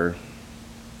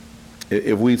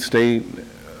we stay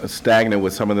stagnant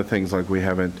with some of the things, like we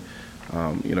haven't,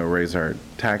 raised our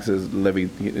taxes, levy,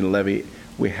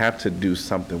 we have to do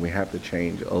something. We have to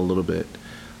change a little bit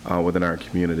within our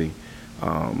community.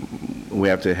 We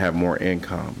have to have more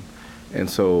income. And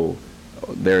so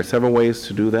there are several ways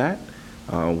to do that.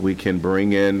 We can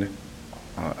bring in,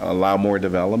 allow more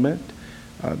development.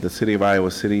 The city of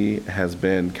Iowa City has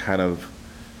been kind of,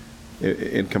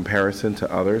 in comparison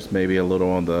to others, maybe a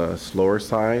little on the slower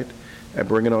side at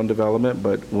bringing on development.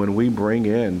 But when we bring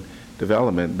in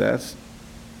development, that's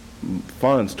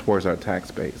funds towards our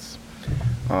tax base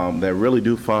that really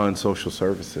do fund social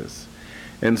services.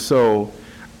 And so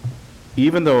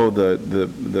even though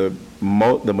the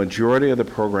majority of the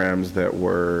programs that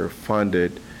were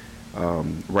funded,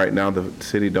 right now the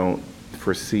city don't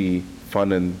foresee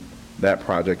funding that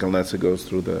project unless it goes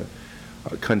through the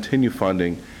continue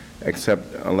funding,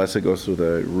 except unless it goes through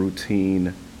the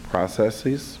routine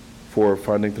processes for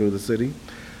funding through the city.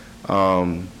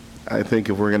 I think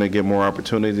if we're going to get more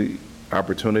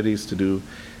opportunities to do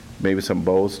maybe some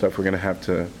bold stuff, we're going to have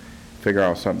to figure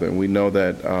out something. We know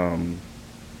that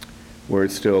we're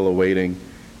still awaiting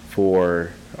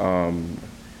for, I'm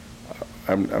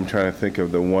trying to think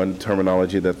of the one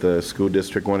terminology that the school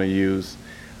district want to use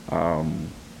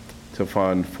to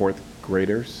fund fourth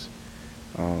graders.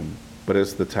 But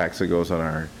it's the tax that goes on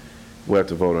our, we have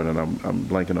to vote on it. I'm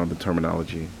blanking on the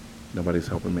terminology. Nobody's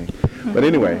helping me. But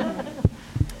anyway,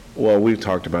 well, we've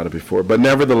talked about it before. But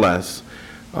nevertheless,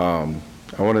 I'm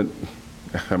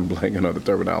blanking on the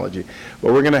terminology.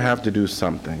 But we're going to have to do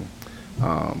something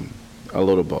a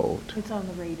little bold. It's on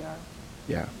the radar.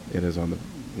 Yeah, it is on the,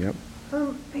 yep.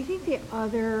 I think the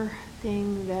other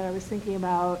thing that I was thinking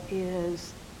about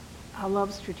is, I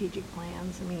love strategic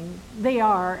plans. I mean, they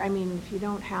are. I mean, if you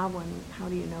don't have one, how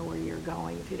do you know where you're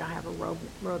going if you don't have a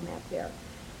roadmap there?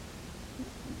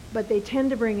 But they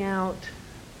tend to bring out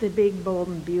the big, bold,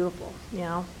 and beautiful, you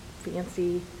know,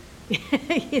 fancy.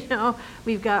 You know,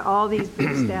 we've got all these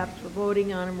big steps. We're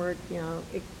voting on them. We're, you know,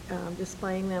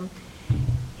 displaying them.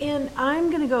 And I'm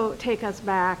going to go take us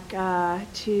back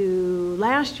to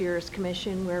last year's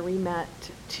commission where we met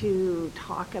to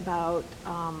talk about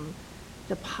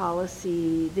the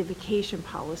policy, the vacation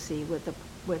policy with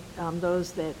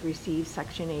those that receive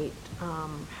Section 8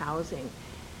 housing.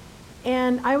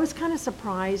 And I was kind of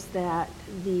surprised that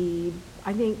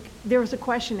I think there was a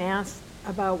question asked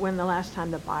about when the last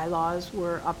time the bylaws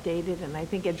were updated, and I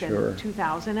think it'd been Sure.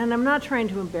 2000. And I'm not trying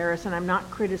to embarrass, and I'm not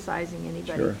criticizing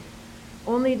anybody. Sure.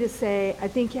 Only to say, I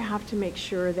think you have to make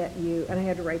sure that you, and I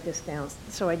had to write this down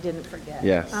so I didn't forget.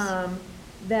 Yes.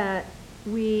 That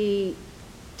we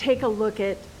take a look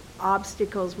at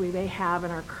obstacles we may have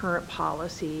in our current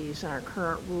policies and our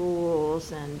current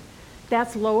rules, and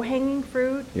that's low-hanging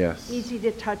fruit. Yes. Easy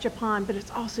to touch upon, but it's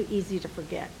also easy to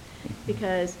forget.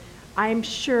 Because I'm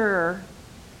sure,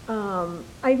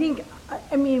 I think,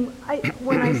 I mean,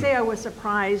 when I say I was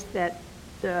surprised that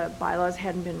the bylaws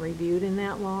hadn't been reviewed in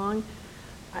that long,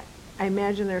 I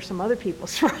imagine there's some other people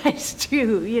surprised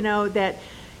too, you know, that,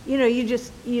 you know,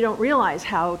 you don't realize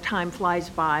how time flies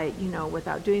by, you know,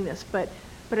 without doing this. But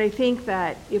I think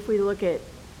that if we look at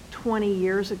 20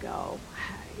 years ago,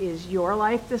 is your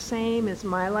life the same? Is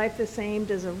my life the same?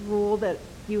 Does a rule that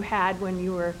you had when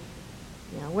you were,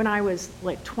 you know, when I was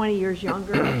like 20 years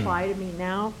younger apply to me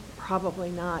now?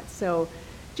 Probably not. So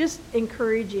just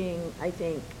encouraging, I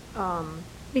think,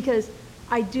 because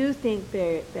I do think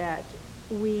that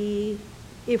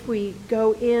if we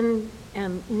go in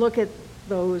and look at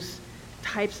those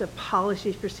types of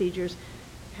policies, procedures,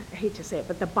 I hate to say it,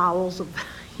 but the bowels of,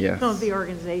 Yes. of the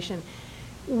organization,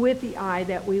 with the eye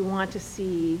that we want to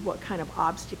see what kind of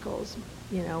obstacles,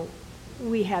 you know,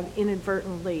 we have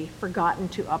inadvertently forgotten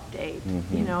to update.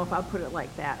 You know, if I'll put it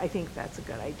like that, I think that's a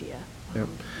good idea. Yep.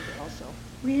 Also.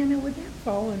 Rhianna, would that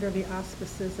fall under the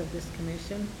auspices of this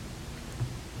commission?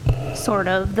 Sort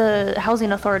of. The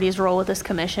Housing Authority's role with this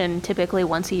commission, typically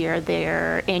once a year,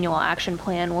 their annual action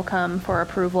plan will come for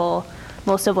approval.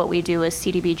 Most of what we do is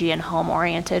CDBG and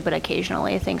home-oriented, but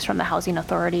occasionally things from the Housing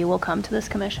Authority will come to this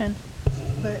commission.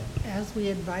 But as we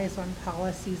advise on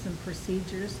policies and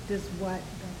procedures, does what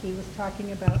Becky was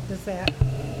talking about, does that?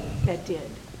 That did.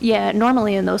 Yeah,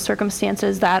 normally in those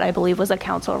circumstances, that I believe was a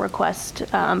council request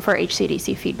for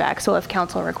HCDC feedback. So if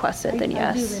council requests it, then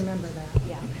yes. I do remember that.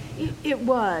 Yeah, it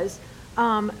was,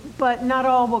 but not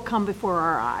all will come before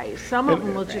our eyes. Some of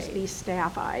them will just be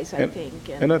staff eyes, I think.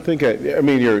 And I think, I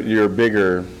mean, your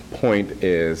bigger point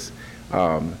is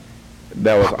that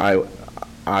was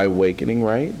eye-awakening,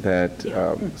 right? That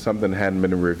something hadn't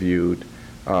been reviewed.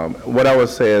 What I would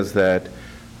say is that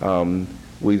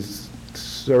we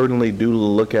certainly do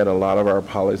look at a lot of our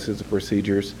policies and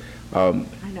procedures I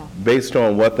know. based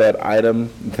on what that item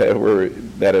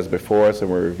that is before us,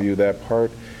 and we review that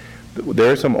part.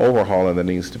 There's some overhauling that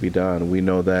needs to be done. We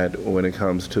know that when it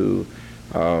comes to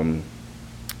some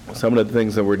of the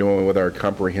things that we're doing with our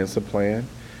comprehensive plan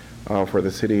for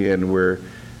the city, and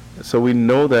so we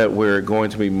know that we're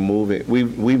going to be moving.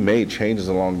 We've made changes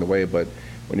along the way, but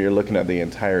when you're looking at the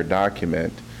entire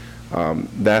document,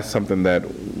 that's something that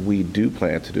we do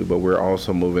plan to do, but we're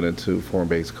also moving into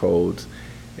form-based codes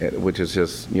which is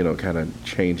just, kind of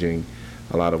changing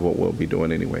a lot of what we'll be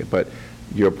doing anyway. But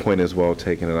your point is well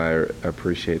taken, and I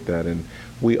appreciate that. And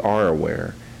we are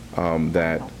aware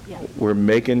that we're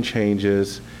making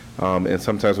changes, and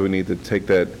sometimes we need to take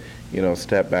that,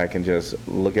 step back and just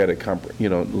look at it,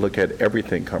 look at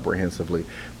everything comprehensively.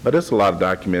 But it's a lot of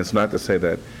documents. Not to say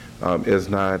that is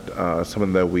not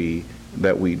something that we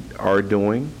are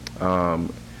doing,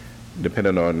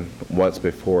 depending on what's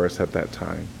before us at that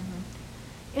time.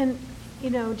 And,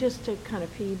 just to kind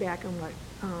of piggyback on what,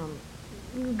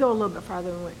 go a little bit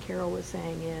farther than what Carol was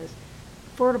saying is,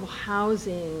 affordable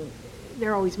housing,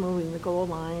 they're always moving the goal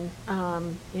line,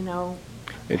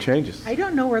 It changes. I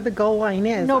don't know where the goal line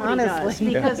is, Nobody does,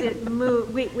 honestly. because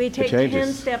we take 10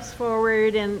 changes. steps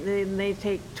forward, and then they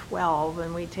take 12,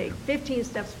 and we take 15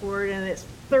 steps forward, and it's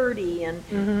 30,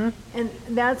 and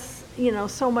that's,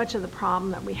 so much of the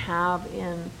problem that we have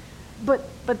but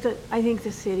I think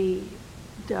the city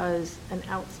does an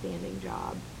outstanding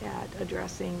job at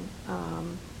addressing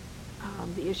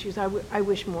the issues. I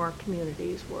wish more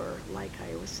communities were like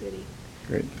Iowa City.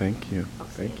 Great, thank you.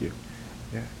 Thank you.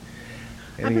 Yeah.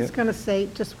 I'm just going to say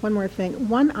just one more thing.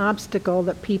 One obstacle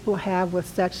that people have with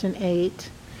Section 8.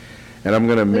 And I'm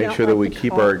going to make don't sure that like we to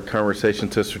keep talk. our conversation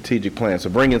to strategic plan. So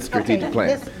bring in strategic Okay,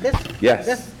 plan.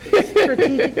 Yes. This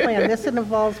strategic plan, this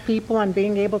involves people on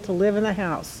being able to live in a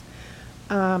house,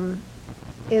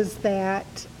 is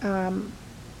that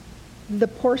the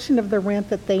portion of the rent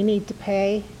that they need to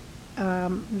pay,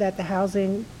 that the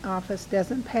housing office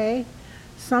doesn't pay,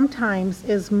 sometimes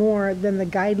is more than the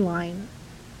guideline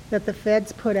that the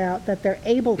feds put out that they're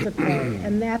able to pay.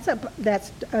 And that's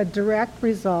a direct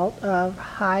result of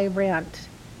high rent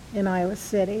in Iowa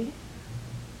City.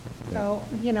 So,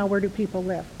 where do people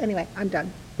live? Anyway, I'm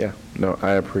done. Yeah, no,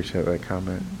 I appreciate that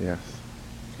comment, yes.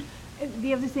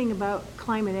 The other thing about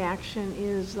climate action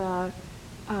is,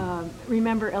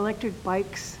 remember, electric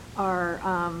bikes are,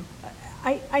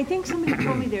 I think somebody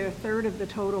told me they're a third of the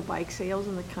total bike sales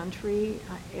in the country,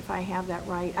 if I have that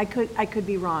right. I could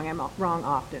be wrong, I'm wrong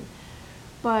often.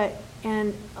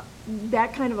 And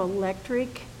that kind of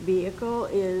electric vehicle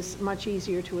is much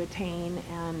easier to attain,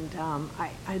 and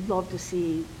I'd love to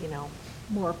see,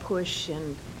 more push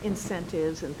and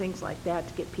incentives and things like that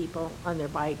to get people on their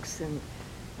bikes, and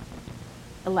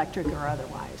electric or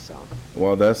otherwise, so.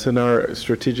 Well, that's in our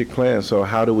strategic plan, so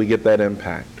how do we get that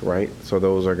impact, right? So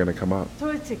those are going to come up. So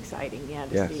it's exciting, yeah,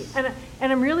 to Yes. see.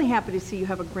 And I'm really happy to see you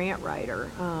have a grant writer.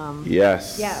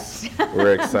 Yes. Yes.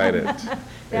 We're excited. That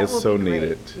It's will so be great,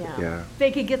 needed, yeah. yeah. If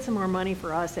they could get some more money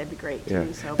for us, that'd be great, Yeah,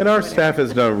 too, so. and our whatever. staff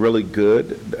has done really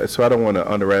good, so I don't want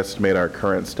to underestimate our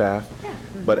current staff.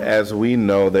 But as we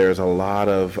know, there's a lot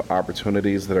of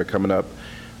opportunities that are coming up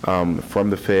from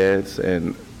the feds,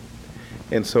 and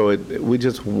so we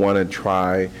just want to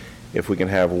try if we can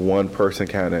have one person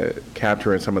kind of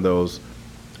capturing some of those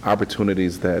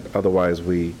opportunities that otherwise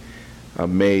we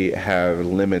may have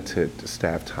limited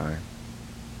staff time,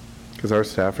 because our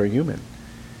staff are human.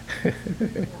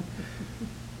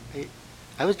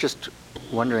 I was just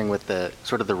wondering with the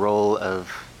sort of the role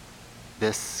of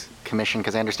this commission,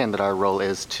 because I understand that our role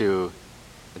is to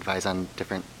advise on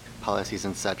different policies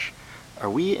and such. Are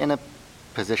we in a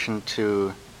position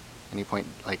to, at any point,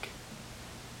 like,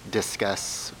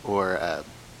 discuss or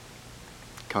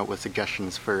come up with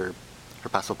suggestions for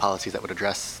possible policies that would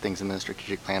address things in the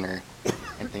strategic plan or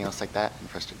anything else like that? I'm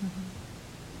interested.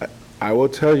 I will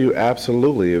tell you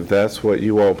absolutely, if that's what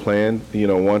you all plan,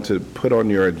 want to put on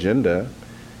your agenda,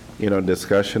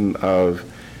 discussion of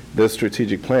this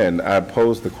strategic plan. I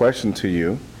posed the question to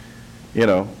you,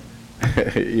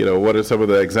 what are some of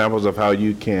the examples of how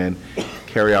you can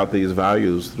carry out these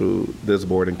values through this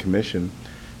board and commission?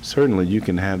 Certainly you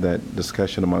can have that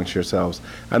discussion amongst yourselves.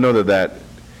 I know that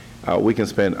we can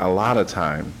spend a lot of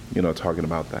time, talking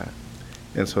about that.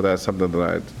 And so that's something that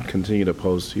I continue to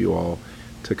pose to you all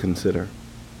to consider.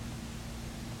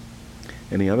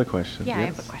 Any other questions? Yeah, I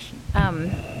Yes. have a question.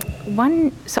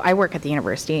 So I work at the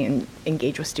university and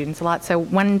engage with students a lot. So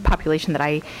one population that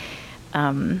I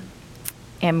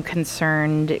am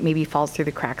concerned maybe falls through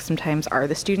the cracks sometimes are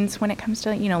the students when it comes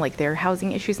to, like their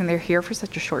housing issues, and they're here for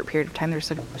such a short period of time.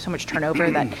 There's so much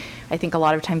turnover that I think a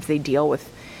lot of times they deal with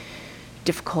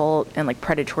difficult and like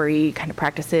predatory kind of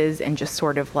practices and just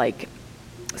sort of like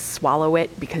swallow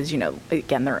it because,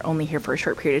 again, they're only here for a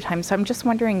short period of time. So I'm just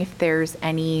wondering if there's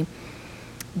any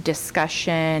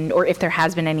discussion, or if there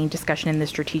has been any discussion in the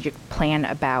strategic plan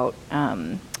about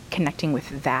connecting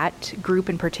with that group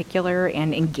in particular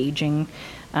and engaging,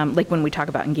 like when we talk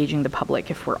about engaging the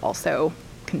public, if we're also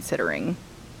considering,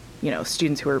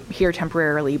 students who are here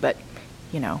temporarily but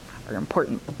are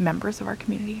important members of our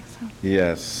community. So.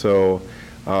 Yes, so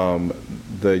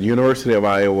the University of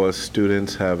Iowa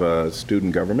students have a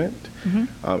student government,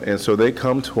 and so they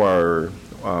come to our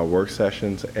work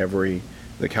sessions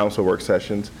the council work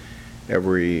sessions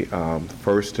every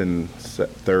first and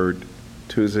third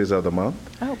Tuesdays of the month.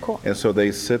 Oh, cool. And so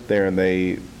they sit there and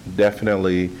they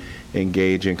definitely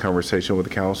engage in conversation with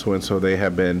the council, and so they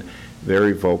have been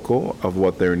very vocal of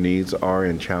what their needs are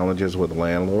and challenges with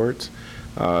landlords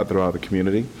throughout the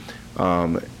community.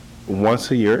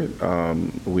 Once a year,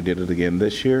 we did it again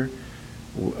this year.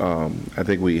 I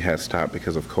think we had stopped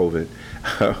because of COVID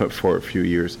for a few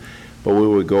years, but we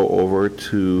would go over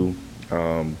to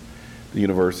the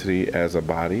university as a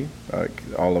body,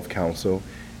 all of council,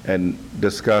 and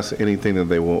discuss anything that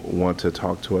they want to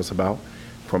talk to us about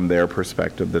from their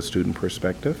perspective, the student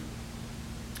perspective.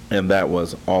 And that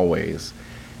was always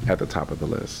at the top of the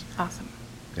list. Awesome.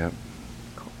 Yep.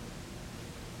 Cool.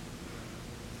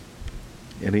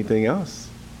 Anything else?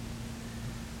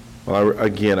 Well,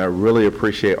 again, I really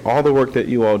appreciate all the work that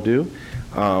you all do.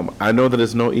 I know that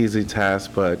it's no easy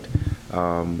task, but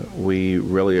we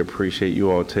really appreciate you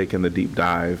all taking the deep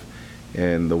dive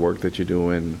and the work that you're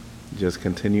doing. Just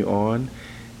continue on,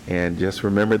 and just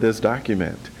remember this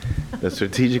document, the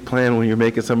strategic plan when you're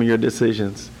making some of your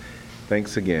decisions.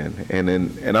 Thanks again. And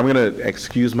I'm going to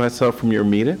excuse myself from your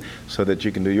meeting so that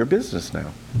you can do your business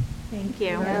now. Thank you.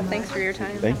 Yeah, thanks for your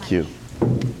time. Thank you.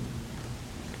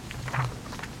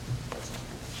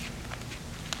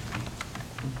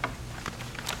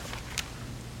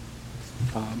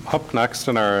 Up next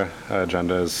in our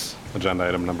agenda is agenda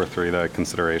item number 3, the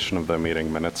consideration of the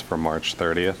meeting minutes from March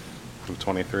 30th of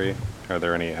 23. Are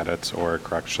there any edits or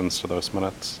corrections to those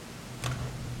minutes?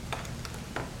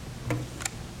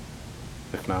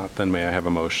 If not, then may I have a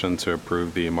motion to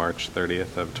approve the March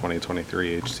 30th of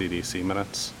 2023 HCDC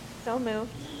minutes? So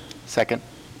moved. Second.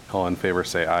 All in favor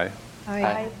say aye.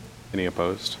 Aye. Any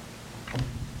opposed?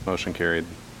 Motion carried.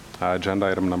 Agenda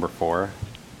item number 4,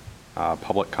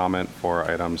 public comment for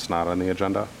items not on the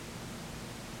agenda.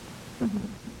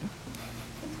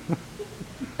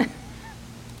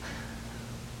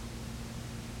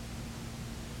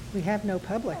 We have no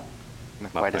public.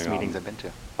 Quietest Nothing meetings on- I've been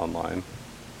to. Online.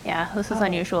 Yeah, this is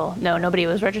unusual. No, nobody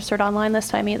was registered online this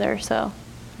time either, so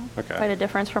Okay. quite a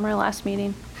difference from our last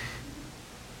meeting.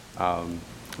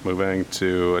 Moving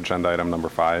to agenda item number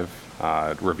 5,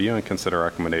 review and consider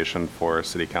recommendation for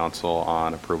City Council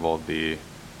on approval of the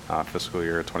fiscal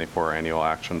year 24 annual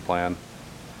action plan.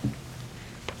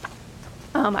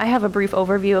 I have a brief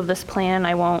overview of this plan.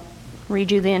 I won't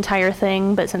read you the entire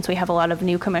thing, but since we have a lot of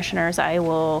new commissioners, I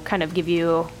will kind of give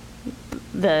you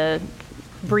the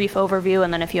brief overview,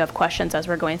 and then if you have questions as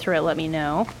we're going through it, let me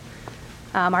know.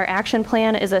 Our action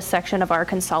plan is a section of our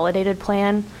consolidated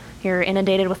plan. You're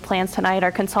inundated with plans tonight.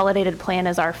 Our consolidated plan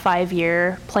is our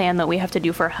 5-year plan that we have to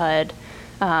do for HUD.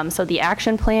 So the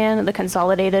action plan, the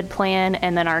consolidated plan,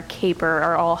 and then our CAPER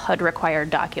are all HUD-required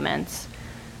documents.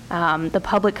 The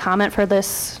public comment for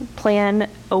this plan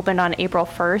opened on April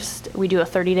 1st. We do a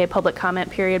 30-day public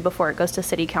comment period before it goes to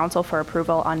City Council for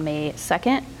approval on May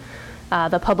 2nd.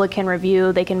 The public can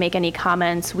review, they can make any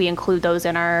comments. We include those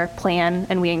in our plan,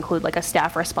 and we include like a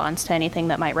staff response to anything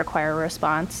that might require a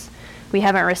response. We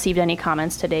haven't received any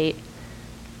comments to date.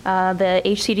 The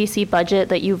HCDC budget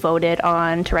that you voted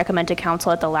on to recommend to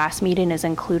council at the last meeting is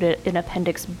included in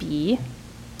Appendix B.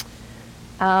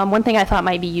 One thing I thought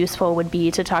might be useful would be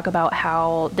to talk about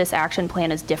how this action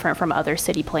plan is different from other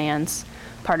city plans.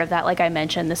 Part of that, like I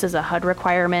mentioned, this is a HUD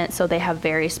requirement, so they have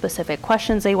very specific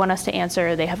questions they want us to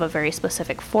answer. They have a very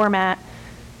specific format.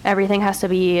 Everything has to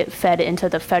be fed into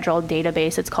the federal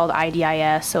database. It's called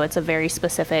IDIS, so it's a very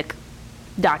specific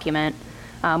document.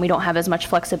 We don't have as much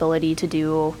flexibility to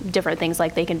do different things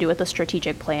like they can do with the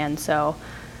strategic plan. So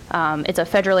it's a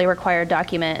federally required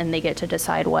document, and they get to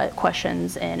decide what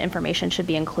questions and information should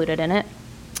be included in it.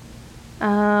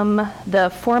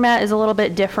 The format is a little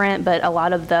bit different, but a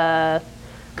lot of the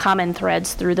common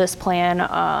threads through this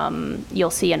plan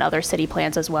you'll see in other city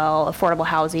plans as well. Affordable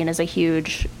housing is a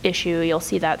huge issue. You'll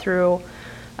see that through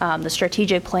the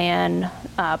strategic plan.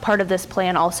 Part of this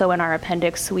plan, also in our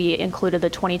appendix, we included the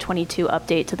 2022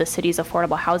 update to the city's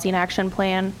affordable housing action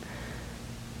plan.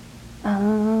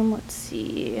 Let's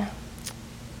see.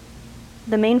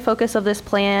 The main focus of this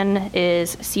plan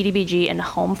is CDBG and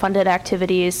home-funded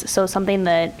activities. So something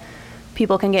that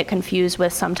people can get confused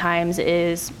with sometimes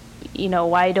is, you know,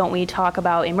 why don't we talk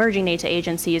about emerging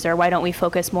agencies, or why don't we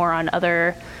focus more on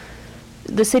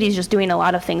the city's just doing a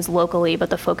lot of things locally, but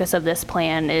the focus of this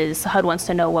plan is HUD wants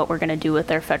to know what we're going to do with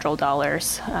their federal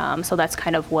dollars. So that's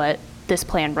kind of what this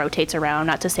plan rotates around.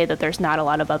 Not to say that there's not a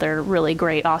lot of other really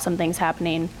great, awesome things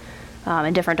happening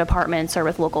in different departments or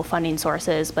with local funding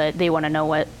sources, but they want to know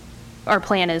what our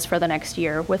plan is for the next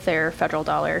year with their federal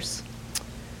dollars.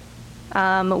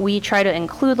 We try to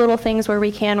include little things where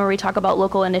we can, where we talk about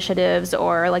local initiatives,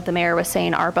 or like the mayor was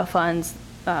saying, ARPA funds.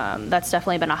 That's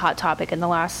definitely been a hot topic in the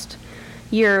last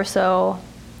year or so.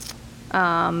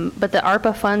 But the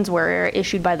ARPA funds were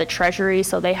issued by the Treasury,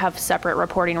 so they have separate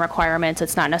reporting requirements.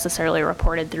 It's not necessarily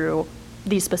reported through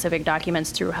these specific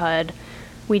documents through HUD.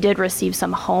 We did receive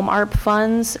some home ARP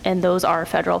funds, and those are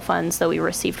federal funds that we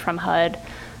received from HUD.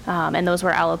 And those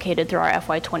were allocated through our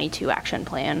FY22 action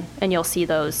plan. And you'll see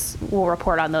those, we'll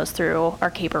report on those through our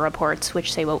CAPER reports,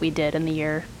 which say what we did in the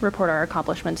year, report our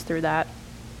accomplishments through that.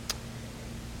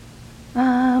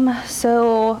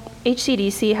 So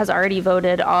HCDC has already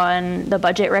voted on the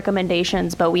budget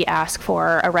recommendations, but we ask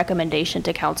for a recommendation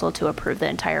to council to approve the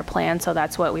entire plan. So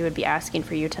that's what we would be asking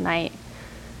for you tonight.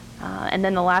 And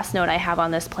then the last note I have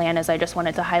on this plan is I just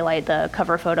wanted to highlight the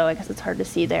cover photo. I guess it's hard to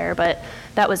see there, but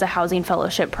that was a housing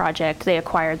fellowship project. They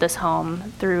acquired this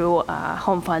home through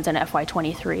home funds in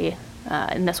FY23,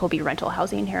 and this will be rental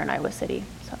housing here in Iowa City.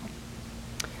 So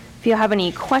if you have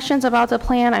any questions about the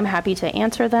plan, I'm happy to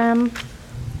answer them.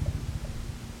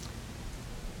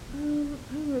 I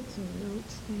wrote some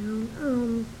notes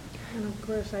down, and of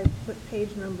course I put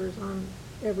page numbers on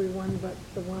everyone but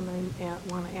the one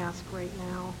I want to ask right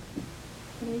now.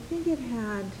 But I think it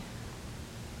had,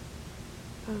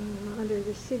 under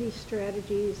the city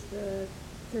strategies, the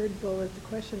third bullet, the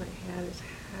question I had is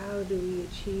how do we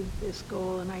achieve this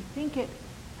goal? And I think it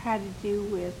had to do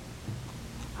with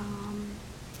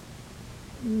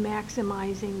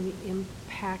maximizing the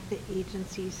impact that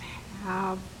agencies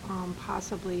have,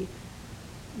 possibly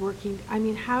working. I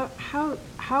mean, how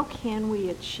can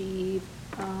we achieve?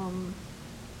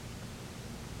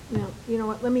 No, you know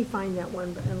what? Let me find that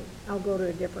one, but I'll go to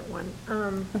a different one.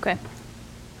 Okay.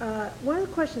 One of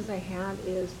the questions I had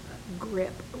is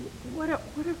GRIP. What are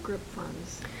GRIP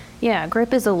funds? Yeah,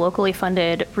 GRIP is a locally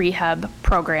funded rehab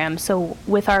program. So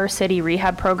with our city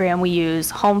rehab program, we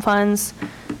use home funds.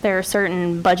 There are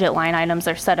certain budget line items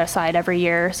that are set aside every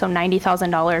year. So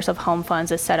 $90,000 of home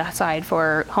funds is set aside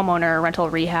for homeowner rental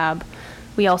rehab.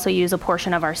 We also use a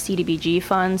portion of our CDBG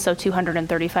funds, so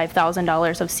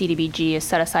 $235,000 of CDBG is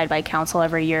set aside by council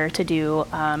every year to do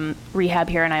rehab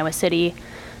here in Iowa City.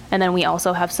 And then we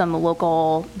also have some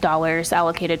local dollars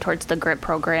allocated towards the GRIP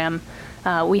program.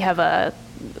 We have a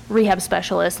rehab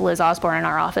specialist, Liz Osborne, in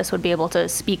our office would be able to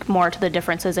speak more to the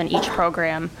differences in each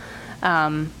program.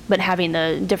 But having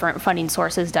the different funding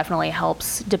sources definitely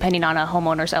helps depending on a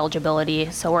homeowner's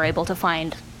eligibility. So we're able to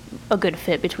find a good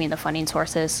fit between the funding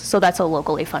sources. So that's a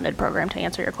locally funded program, to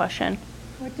answer your question.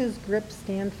 What does GRIP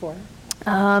stand for?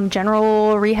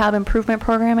 General Rehab Improvement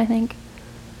Program, I think.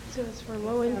 So it's for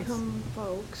low-income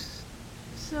folks.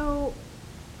 So,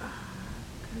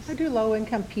 How do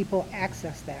low-income people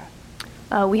access that?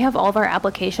 We have all of our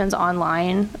applications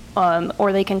online,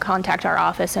 or they can contact our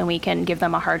office and we can give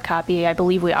them a hard copy. I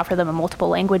believe we offer them in multiple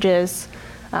languages.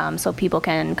 So people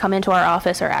can come into our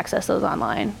office or access those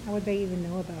online. How would they even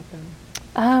know about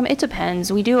them? It depends.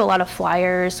 We do a lot of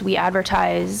flyers. We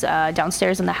advertise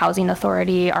downstairs in the Housing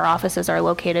Authority. Our offices are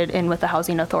located in with the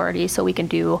Housing Authority, so we can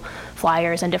do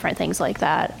flyers and different things like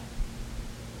that.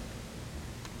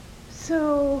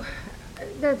 so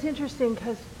that's interesting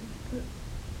because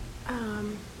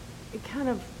it kind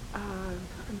of,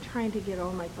 I'm trying to get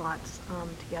all my thoughts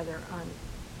together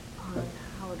on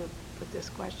how to put this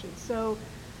question. So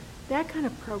that kind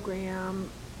of program,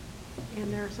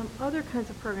 and there are some other kinds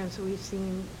of programs that we've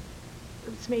seen,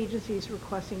 some agencies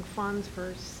requesting funds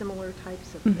for similar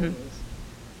types of things.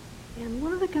 And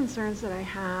one of the concerns that I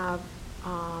have,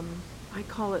 I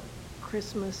call it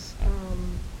Christmas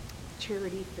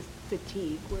charity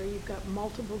fatigue, where you've got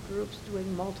multiple groups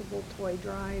doing multiple toy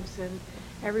drives and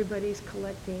everybody's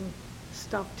collecting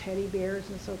stuffed teddy bears,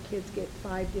 and so kids get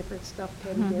 5 different stuffed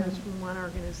teddy bears from one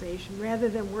organization, rather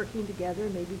than working together,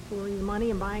 maybe pooling the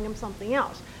money and buying them something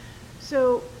else.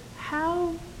 So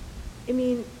how, I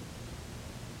mean,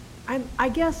 I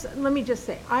guess, let me just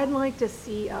say, I'd like to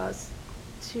see us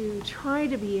to try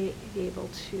to be able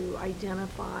to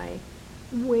identify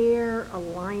where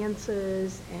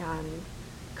alliances and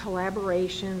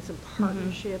collaborations and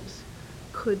partnerships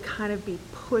could kind of be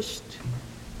pushed,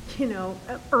 you know,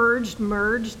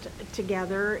 merged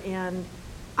together. And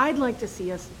I'd like to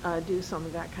see us do some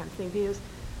of that kind of thing, because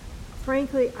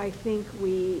frankly, I think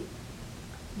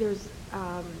there's,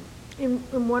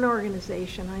 in one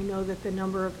organization, I know that the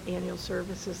number of annual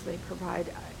services they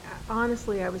provide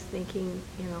honestly, I was thinking,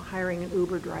 hiring an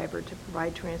Uber driver to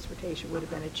provide transportation would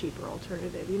have been a cheaper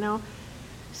alternative,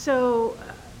 So,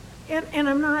 and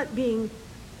I'm not being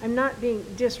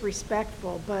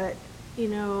disrespectful, but,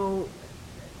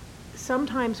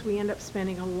 sometimes we end up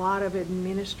spending a lot of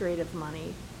administrative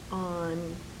money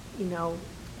on,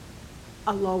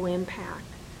 a low impact.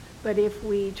 But if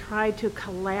we try to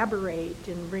collaborate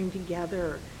and bring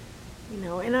together,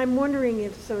 and I'm wondering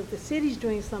if the city's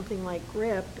doing something like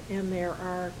GRIP, and there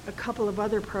are a couple of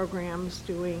other programs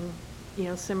doing,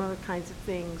 similar kinds of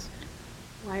things,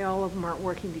 why all of them aren't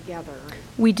working together?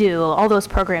 We do. All those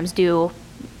programs do.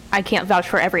 I can't vouch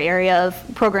for every area of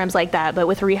programs like that, but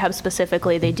with rehab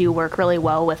specifically, they do work really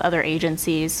well with other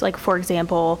agencies. Like, for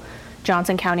example,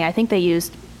 Johnson County, I think they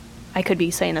used, I could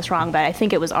be saying this wrong, but I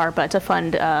think it was ARPA to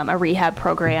fund a rehab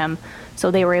program.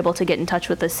 So they were able to get in touch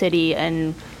with the city,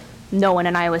 and no one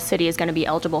in Iowa City is going to be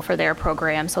eligible for their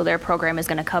program. So their program is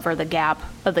going to cover the gap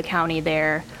of the county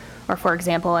there. Or, for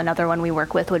example, another one we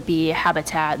work with would be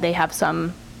Habitat. They have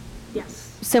some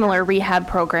similar rehab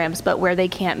programs, but where they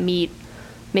can't meet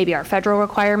maybe our federal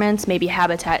requirements, maybe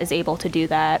Habitat is able to do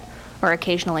that. Or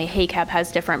occasionally HACAP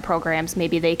has different programs.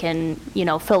 Maybe they can,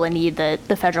 fill a need that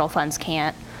the federal funds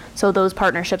can't. So those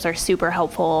partnerships are super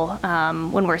helpful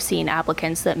when we're seeing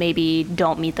applicants that maybe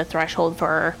don't meet the threshold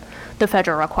for the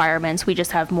federal requirements. We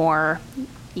just have more,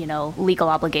 legal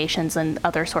obligations and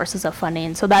other sources of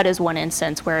funding. So that is one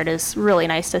instance where it is really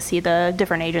nice to see the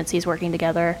different agencies working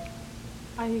together.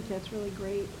 I think that's really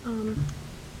great.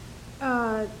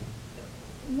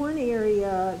 One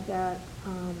area that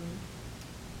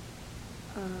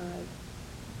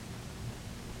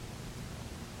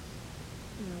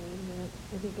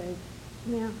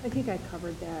I think I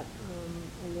covered that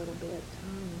a little bit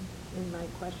in my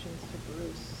questions to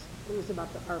Bruce. It was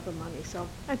about the ARPA money, so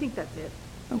I think that's it.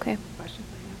 Okay. Questions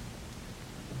I have.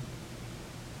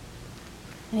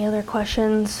 Any other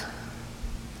questions?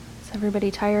 Is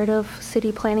everybody tired of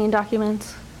city planning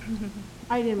documents?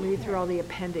 I didn't read through all the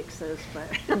appendixes,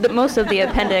 but. Most of the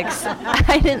appendix,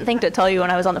 I didn't think to tell you when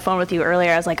I was on the phone with you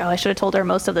earlier. I was like, oh, I should have told her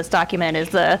most of this document is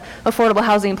the affordable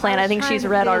housing plan. I think she's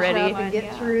read already. And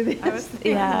get through this.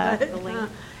 Yeah. But,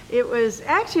 it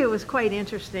was quite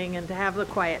interesting, and to have the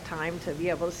quiet time to be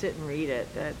able to sit and read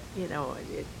it, that,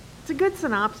 it's a good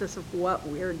synopsis of what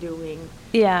we're doing.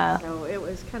 Yeah. So it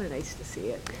was kind of nice to see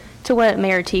it. To what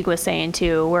Mayor Teague was saying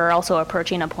too, we're also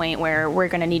approaching a point where we're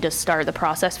going to need to start the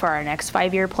process for our next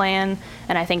 5-year plan.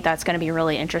 And I think that's going to be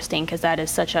really interesting because that is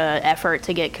such an effort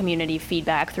to get community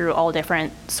feedback through all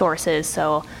different sources.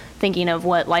 So thinking of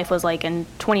what life was like in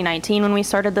 2019 when we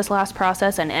started this last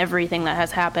process and everything that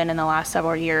has happened in the last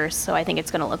several years. So I think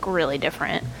it's going to look really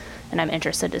different. And I'm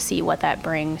interested to see what that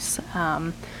brings.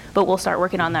 But we'll start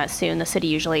working on that soon. The city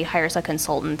usually hires a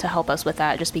consultant to help us with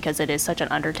that just because it is such an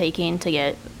undertaking to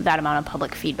get that amount of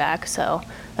public feedback. So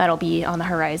that'll be on the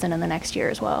horizon in the next year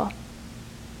as well.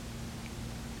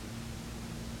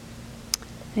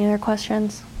 Any other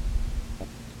questions?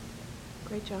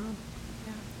 Great job.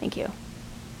 Thank you.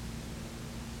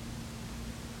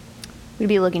 We'd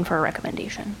be looking for a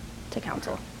recommendation to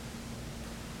council.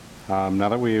 Now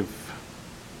that we've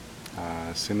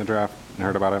seen the draft and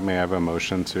heard about it, may I have a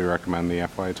motion to recommend the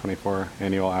FY24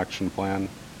 annual action plan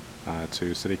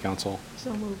to City Council?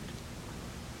 So moved.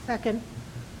 Second.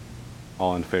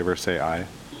 All in favor say aye.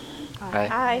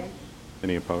 Aye.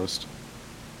 Any opposed?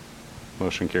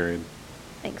 Motion carried.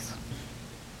 Thanks.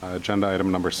 Agenda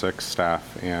item number 6,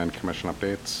 staff and commission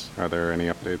updates. Are there any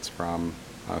updates from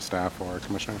staff or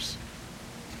commissioners?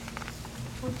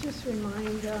 I'll just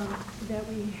remind that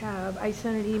we have, I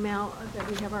sent an email that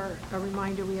we have a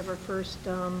reminder, we have our first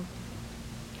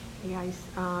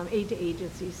Aid to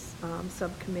Agencies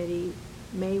subcommittee,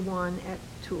 May 1 at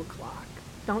 2 o'clock.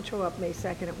 Don't show up May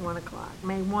 2nd at 1 o'clock,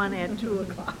 May 1 at 2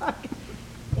 o'clock.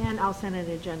 And I'll send an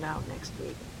agenda out next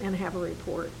week and have a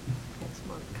report next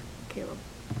month. Caleb.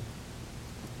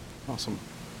 Awesome.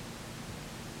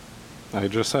 I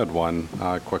just had one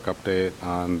quick update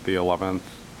on the 11th.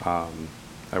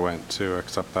 I went to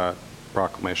accept that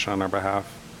proclamation on our behalf,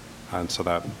 and so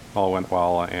that all went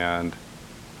well, and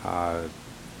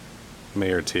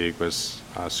Mayor Teague was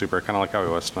super, kind of like how he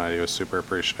was tonight, he was super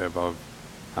appreciative of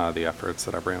the efforts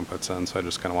that everyone puts in, so I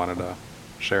just kind of wanted to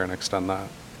share and extend that.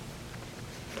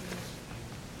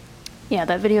 Yeah,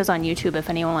 that video is on YouTube if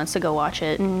anyone wants to go watch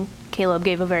it, and Caleb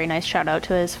gave a very nice shout out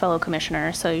to his fellow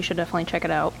commissioner, so you should definitely check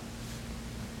it out.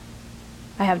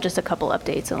 I have just a couple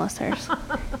updates unless there's...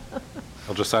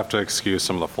 I'll just have to excuse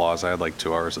some of the flaws. I had like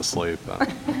 2 hours of sleep.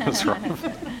 That's rough.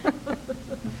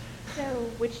 So,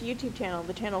 which YouTube channel?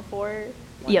 The Channel 4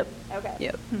 one? Yep. Okay.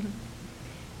 Yep.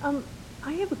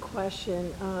 I have a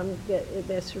question that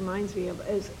this reminds me of.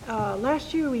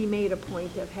 Last year, we made a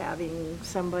point of having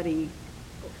somebody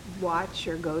watch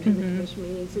or go to the commission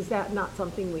meetings. Is that not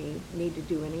something we need to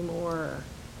do anymore? Or?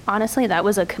 Honestly, that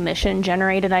was a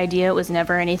commission-generated idea. It was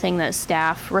never anything that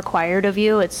staff required of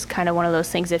you. It's kind of one of those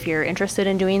things, if you're interested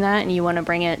in doing that and you want to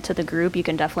bring it to the group, you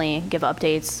can definitely give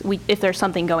updates. If there's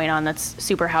something going on that's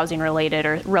super housing related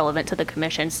or relevant to the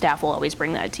commission, staff will always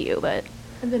bring that to you, but.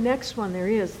 And the next one there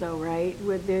is though, right?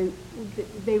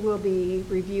 They will be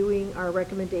reviewing our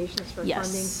recommendations for funding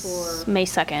Yes, for May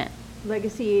 2nd.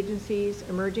 legacy agencies,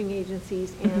 emerging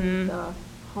agencies, and the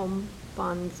home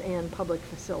funds and public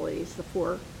facilities, the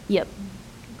four. Yep.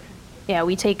 Yeah,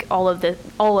 we take all of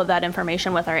that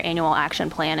information with our annual action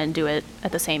plan and do it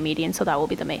at the same meeting, so that will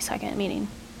be the May 2nd meeting.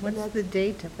 What's the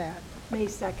date of that? May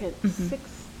 2nd,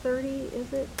 6:30,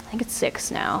 is it? I think it's 6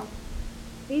 now.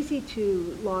 Easy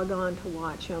to log on to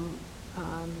watch them,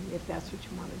 if that's what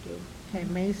you want to do. Okay,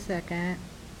 May 2nd,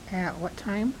 at what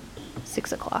time?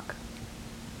 6 o'clock.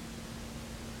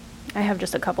 I have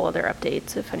just a couple other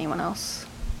updates if anyone else.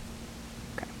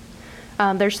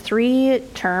 Okay. There's 3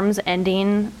 terms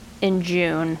ending in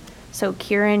June. So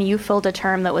Kieran, you filled a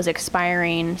term that was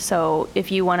expiring. So if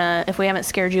we haven't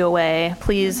scared you away,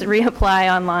 please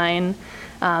reapply online.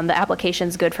 The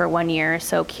application's good for 1 year.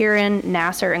 So Kieran,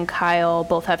 Nasser, and Kyle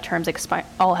both have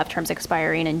all have terms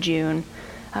expiring in June.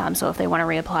 So if they want to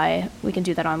reapply, we can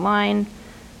do that online.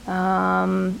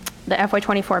 The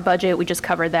FY24 budget, we just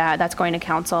covered that. That's going to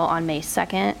council on May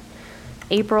 2nd.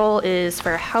 April is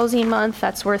for Housing Month.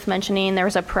 That's worth mentioning. There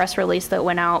was a press release that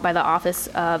went out by the Office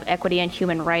of Equity and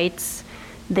Human Rights.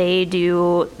 They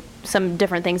do some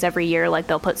different things every year, like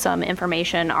they'll put some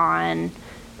information on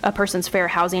a person's fair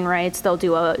housing rights. They'll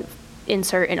do a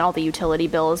insert in all the utility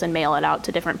bills and mail it out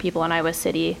to different people in Iowa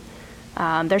City.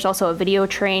 There's also a video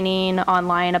training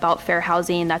online about fair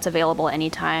housing that's available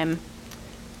anytime.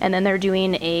 And then they're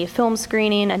doing a film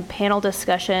screening and panel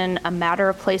discussion, a Matter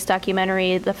of Place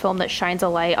documentary, the film that shines a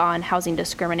light on housing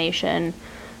discrimination.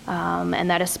 And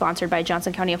that is sponsored by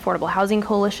Johnson County Affordable Housing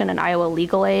Coalition and Iowa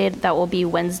Legal Aid. That will be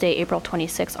Wednesday, April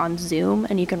 26th on Zoom,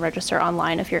 and you can register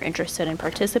online if you're interested in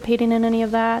participating in any of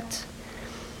that.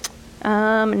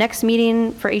 Next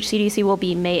meeting for HCDC will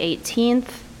be May 18th.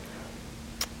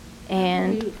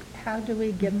 And How do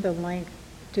we get the link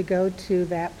to go to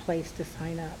that place to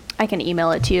sign up? I can email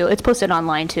it to you. It's posted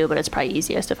online too, but it's probably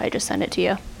easiest if I just send it to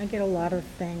you. I get a lot of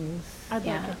things. I'd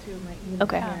Yeah. like it to. My email.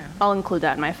 Okay, Yeah. I'll include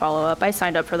that in my follow-up. I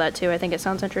signed up for that too. I think it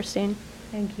sounds interesting.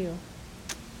 Thank you.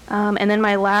 And then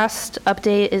my last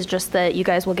update is just that you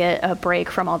guys will get a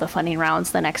break from all the funding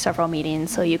rounds the next several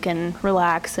meetings, so you can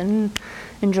relax and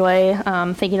enjoy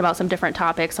thinking about some different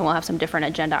topics, and we'll have some different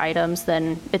agenda items.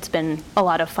 Then it's been a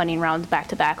lot of funding rounds back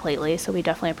to back lately, so we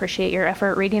definitely appreciate your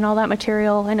effort reading all that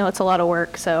material. I know it's a lot of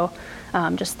work, so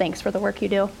just thanks for the work you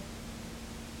do.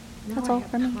 Now That's I all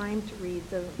have for me. time to read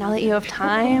the. Now that you have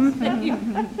time.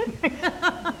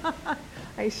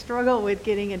 I struggle with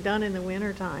getting it done in the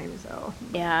wintertime, so.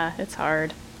 Yeah, it's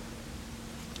hard.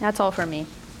 That's all for me.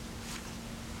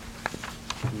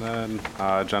 And then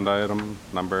agenda item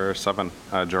number 7,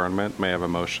 adjournment. May I have a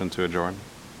motion to adjourn?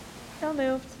 So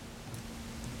moved.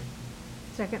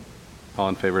 Second. All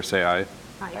in favor, say aye.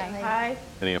 Aye.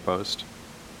 Any opposed?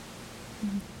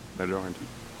 Adjourned.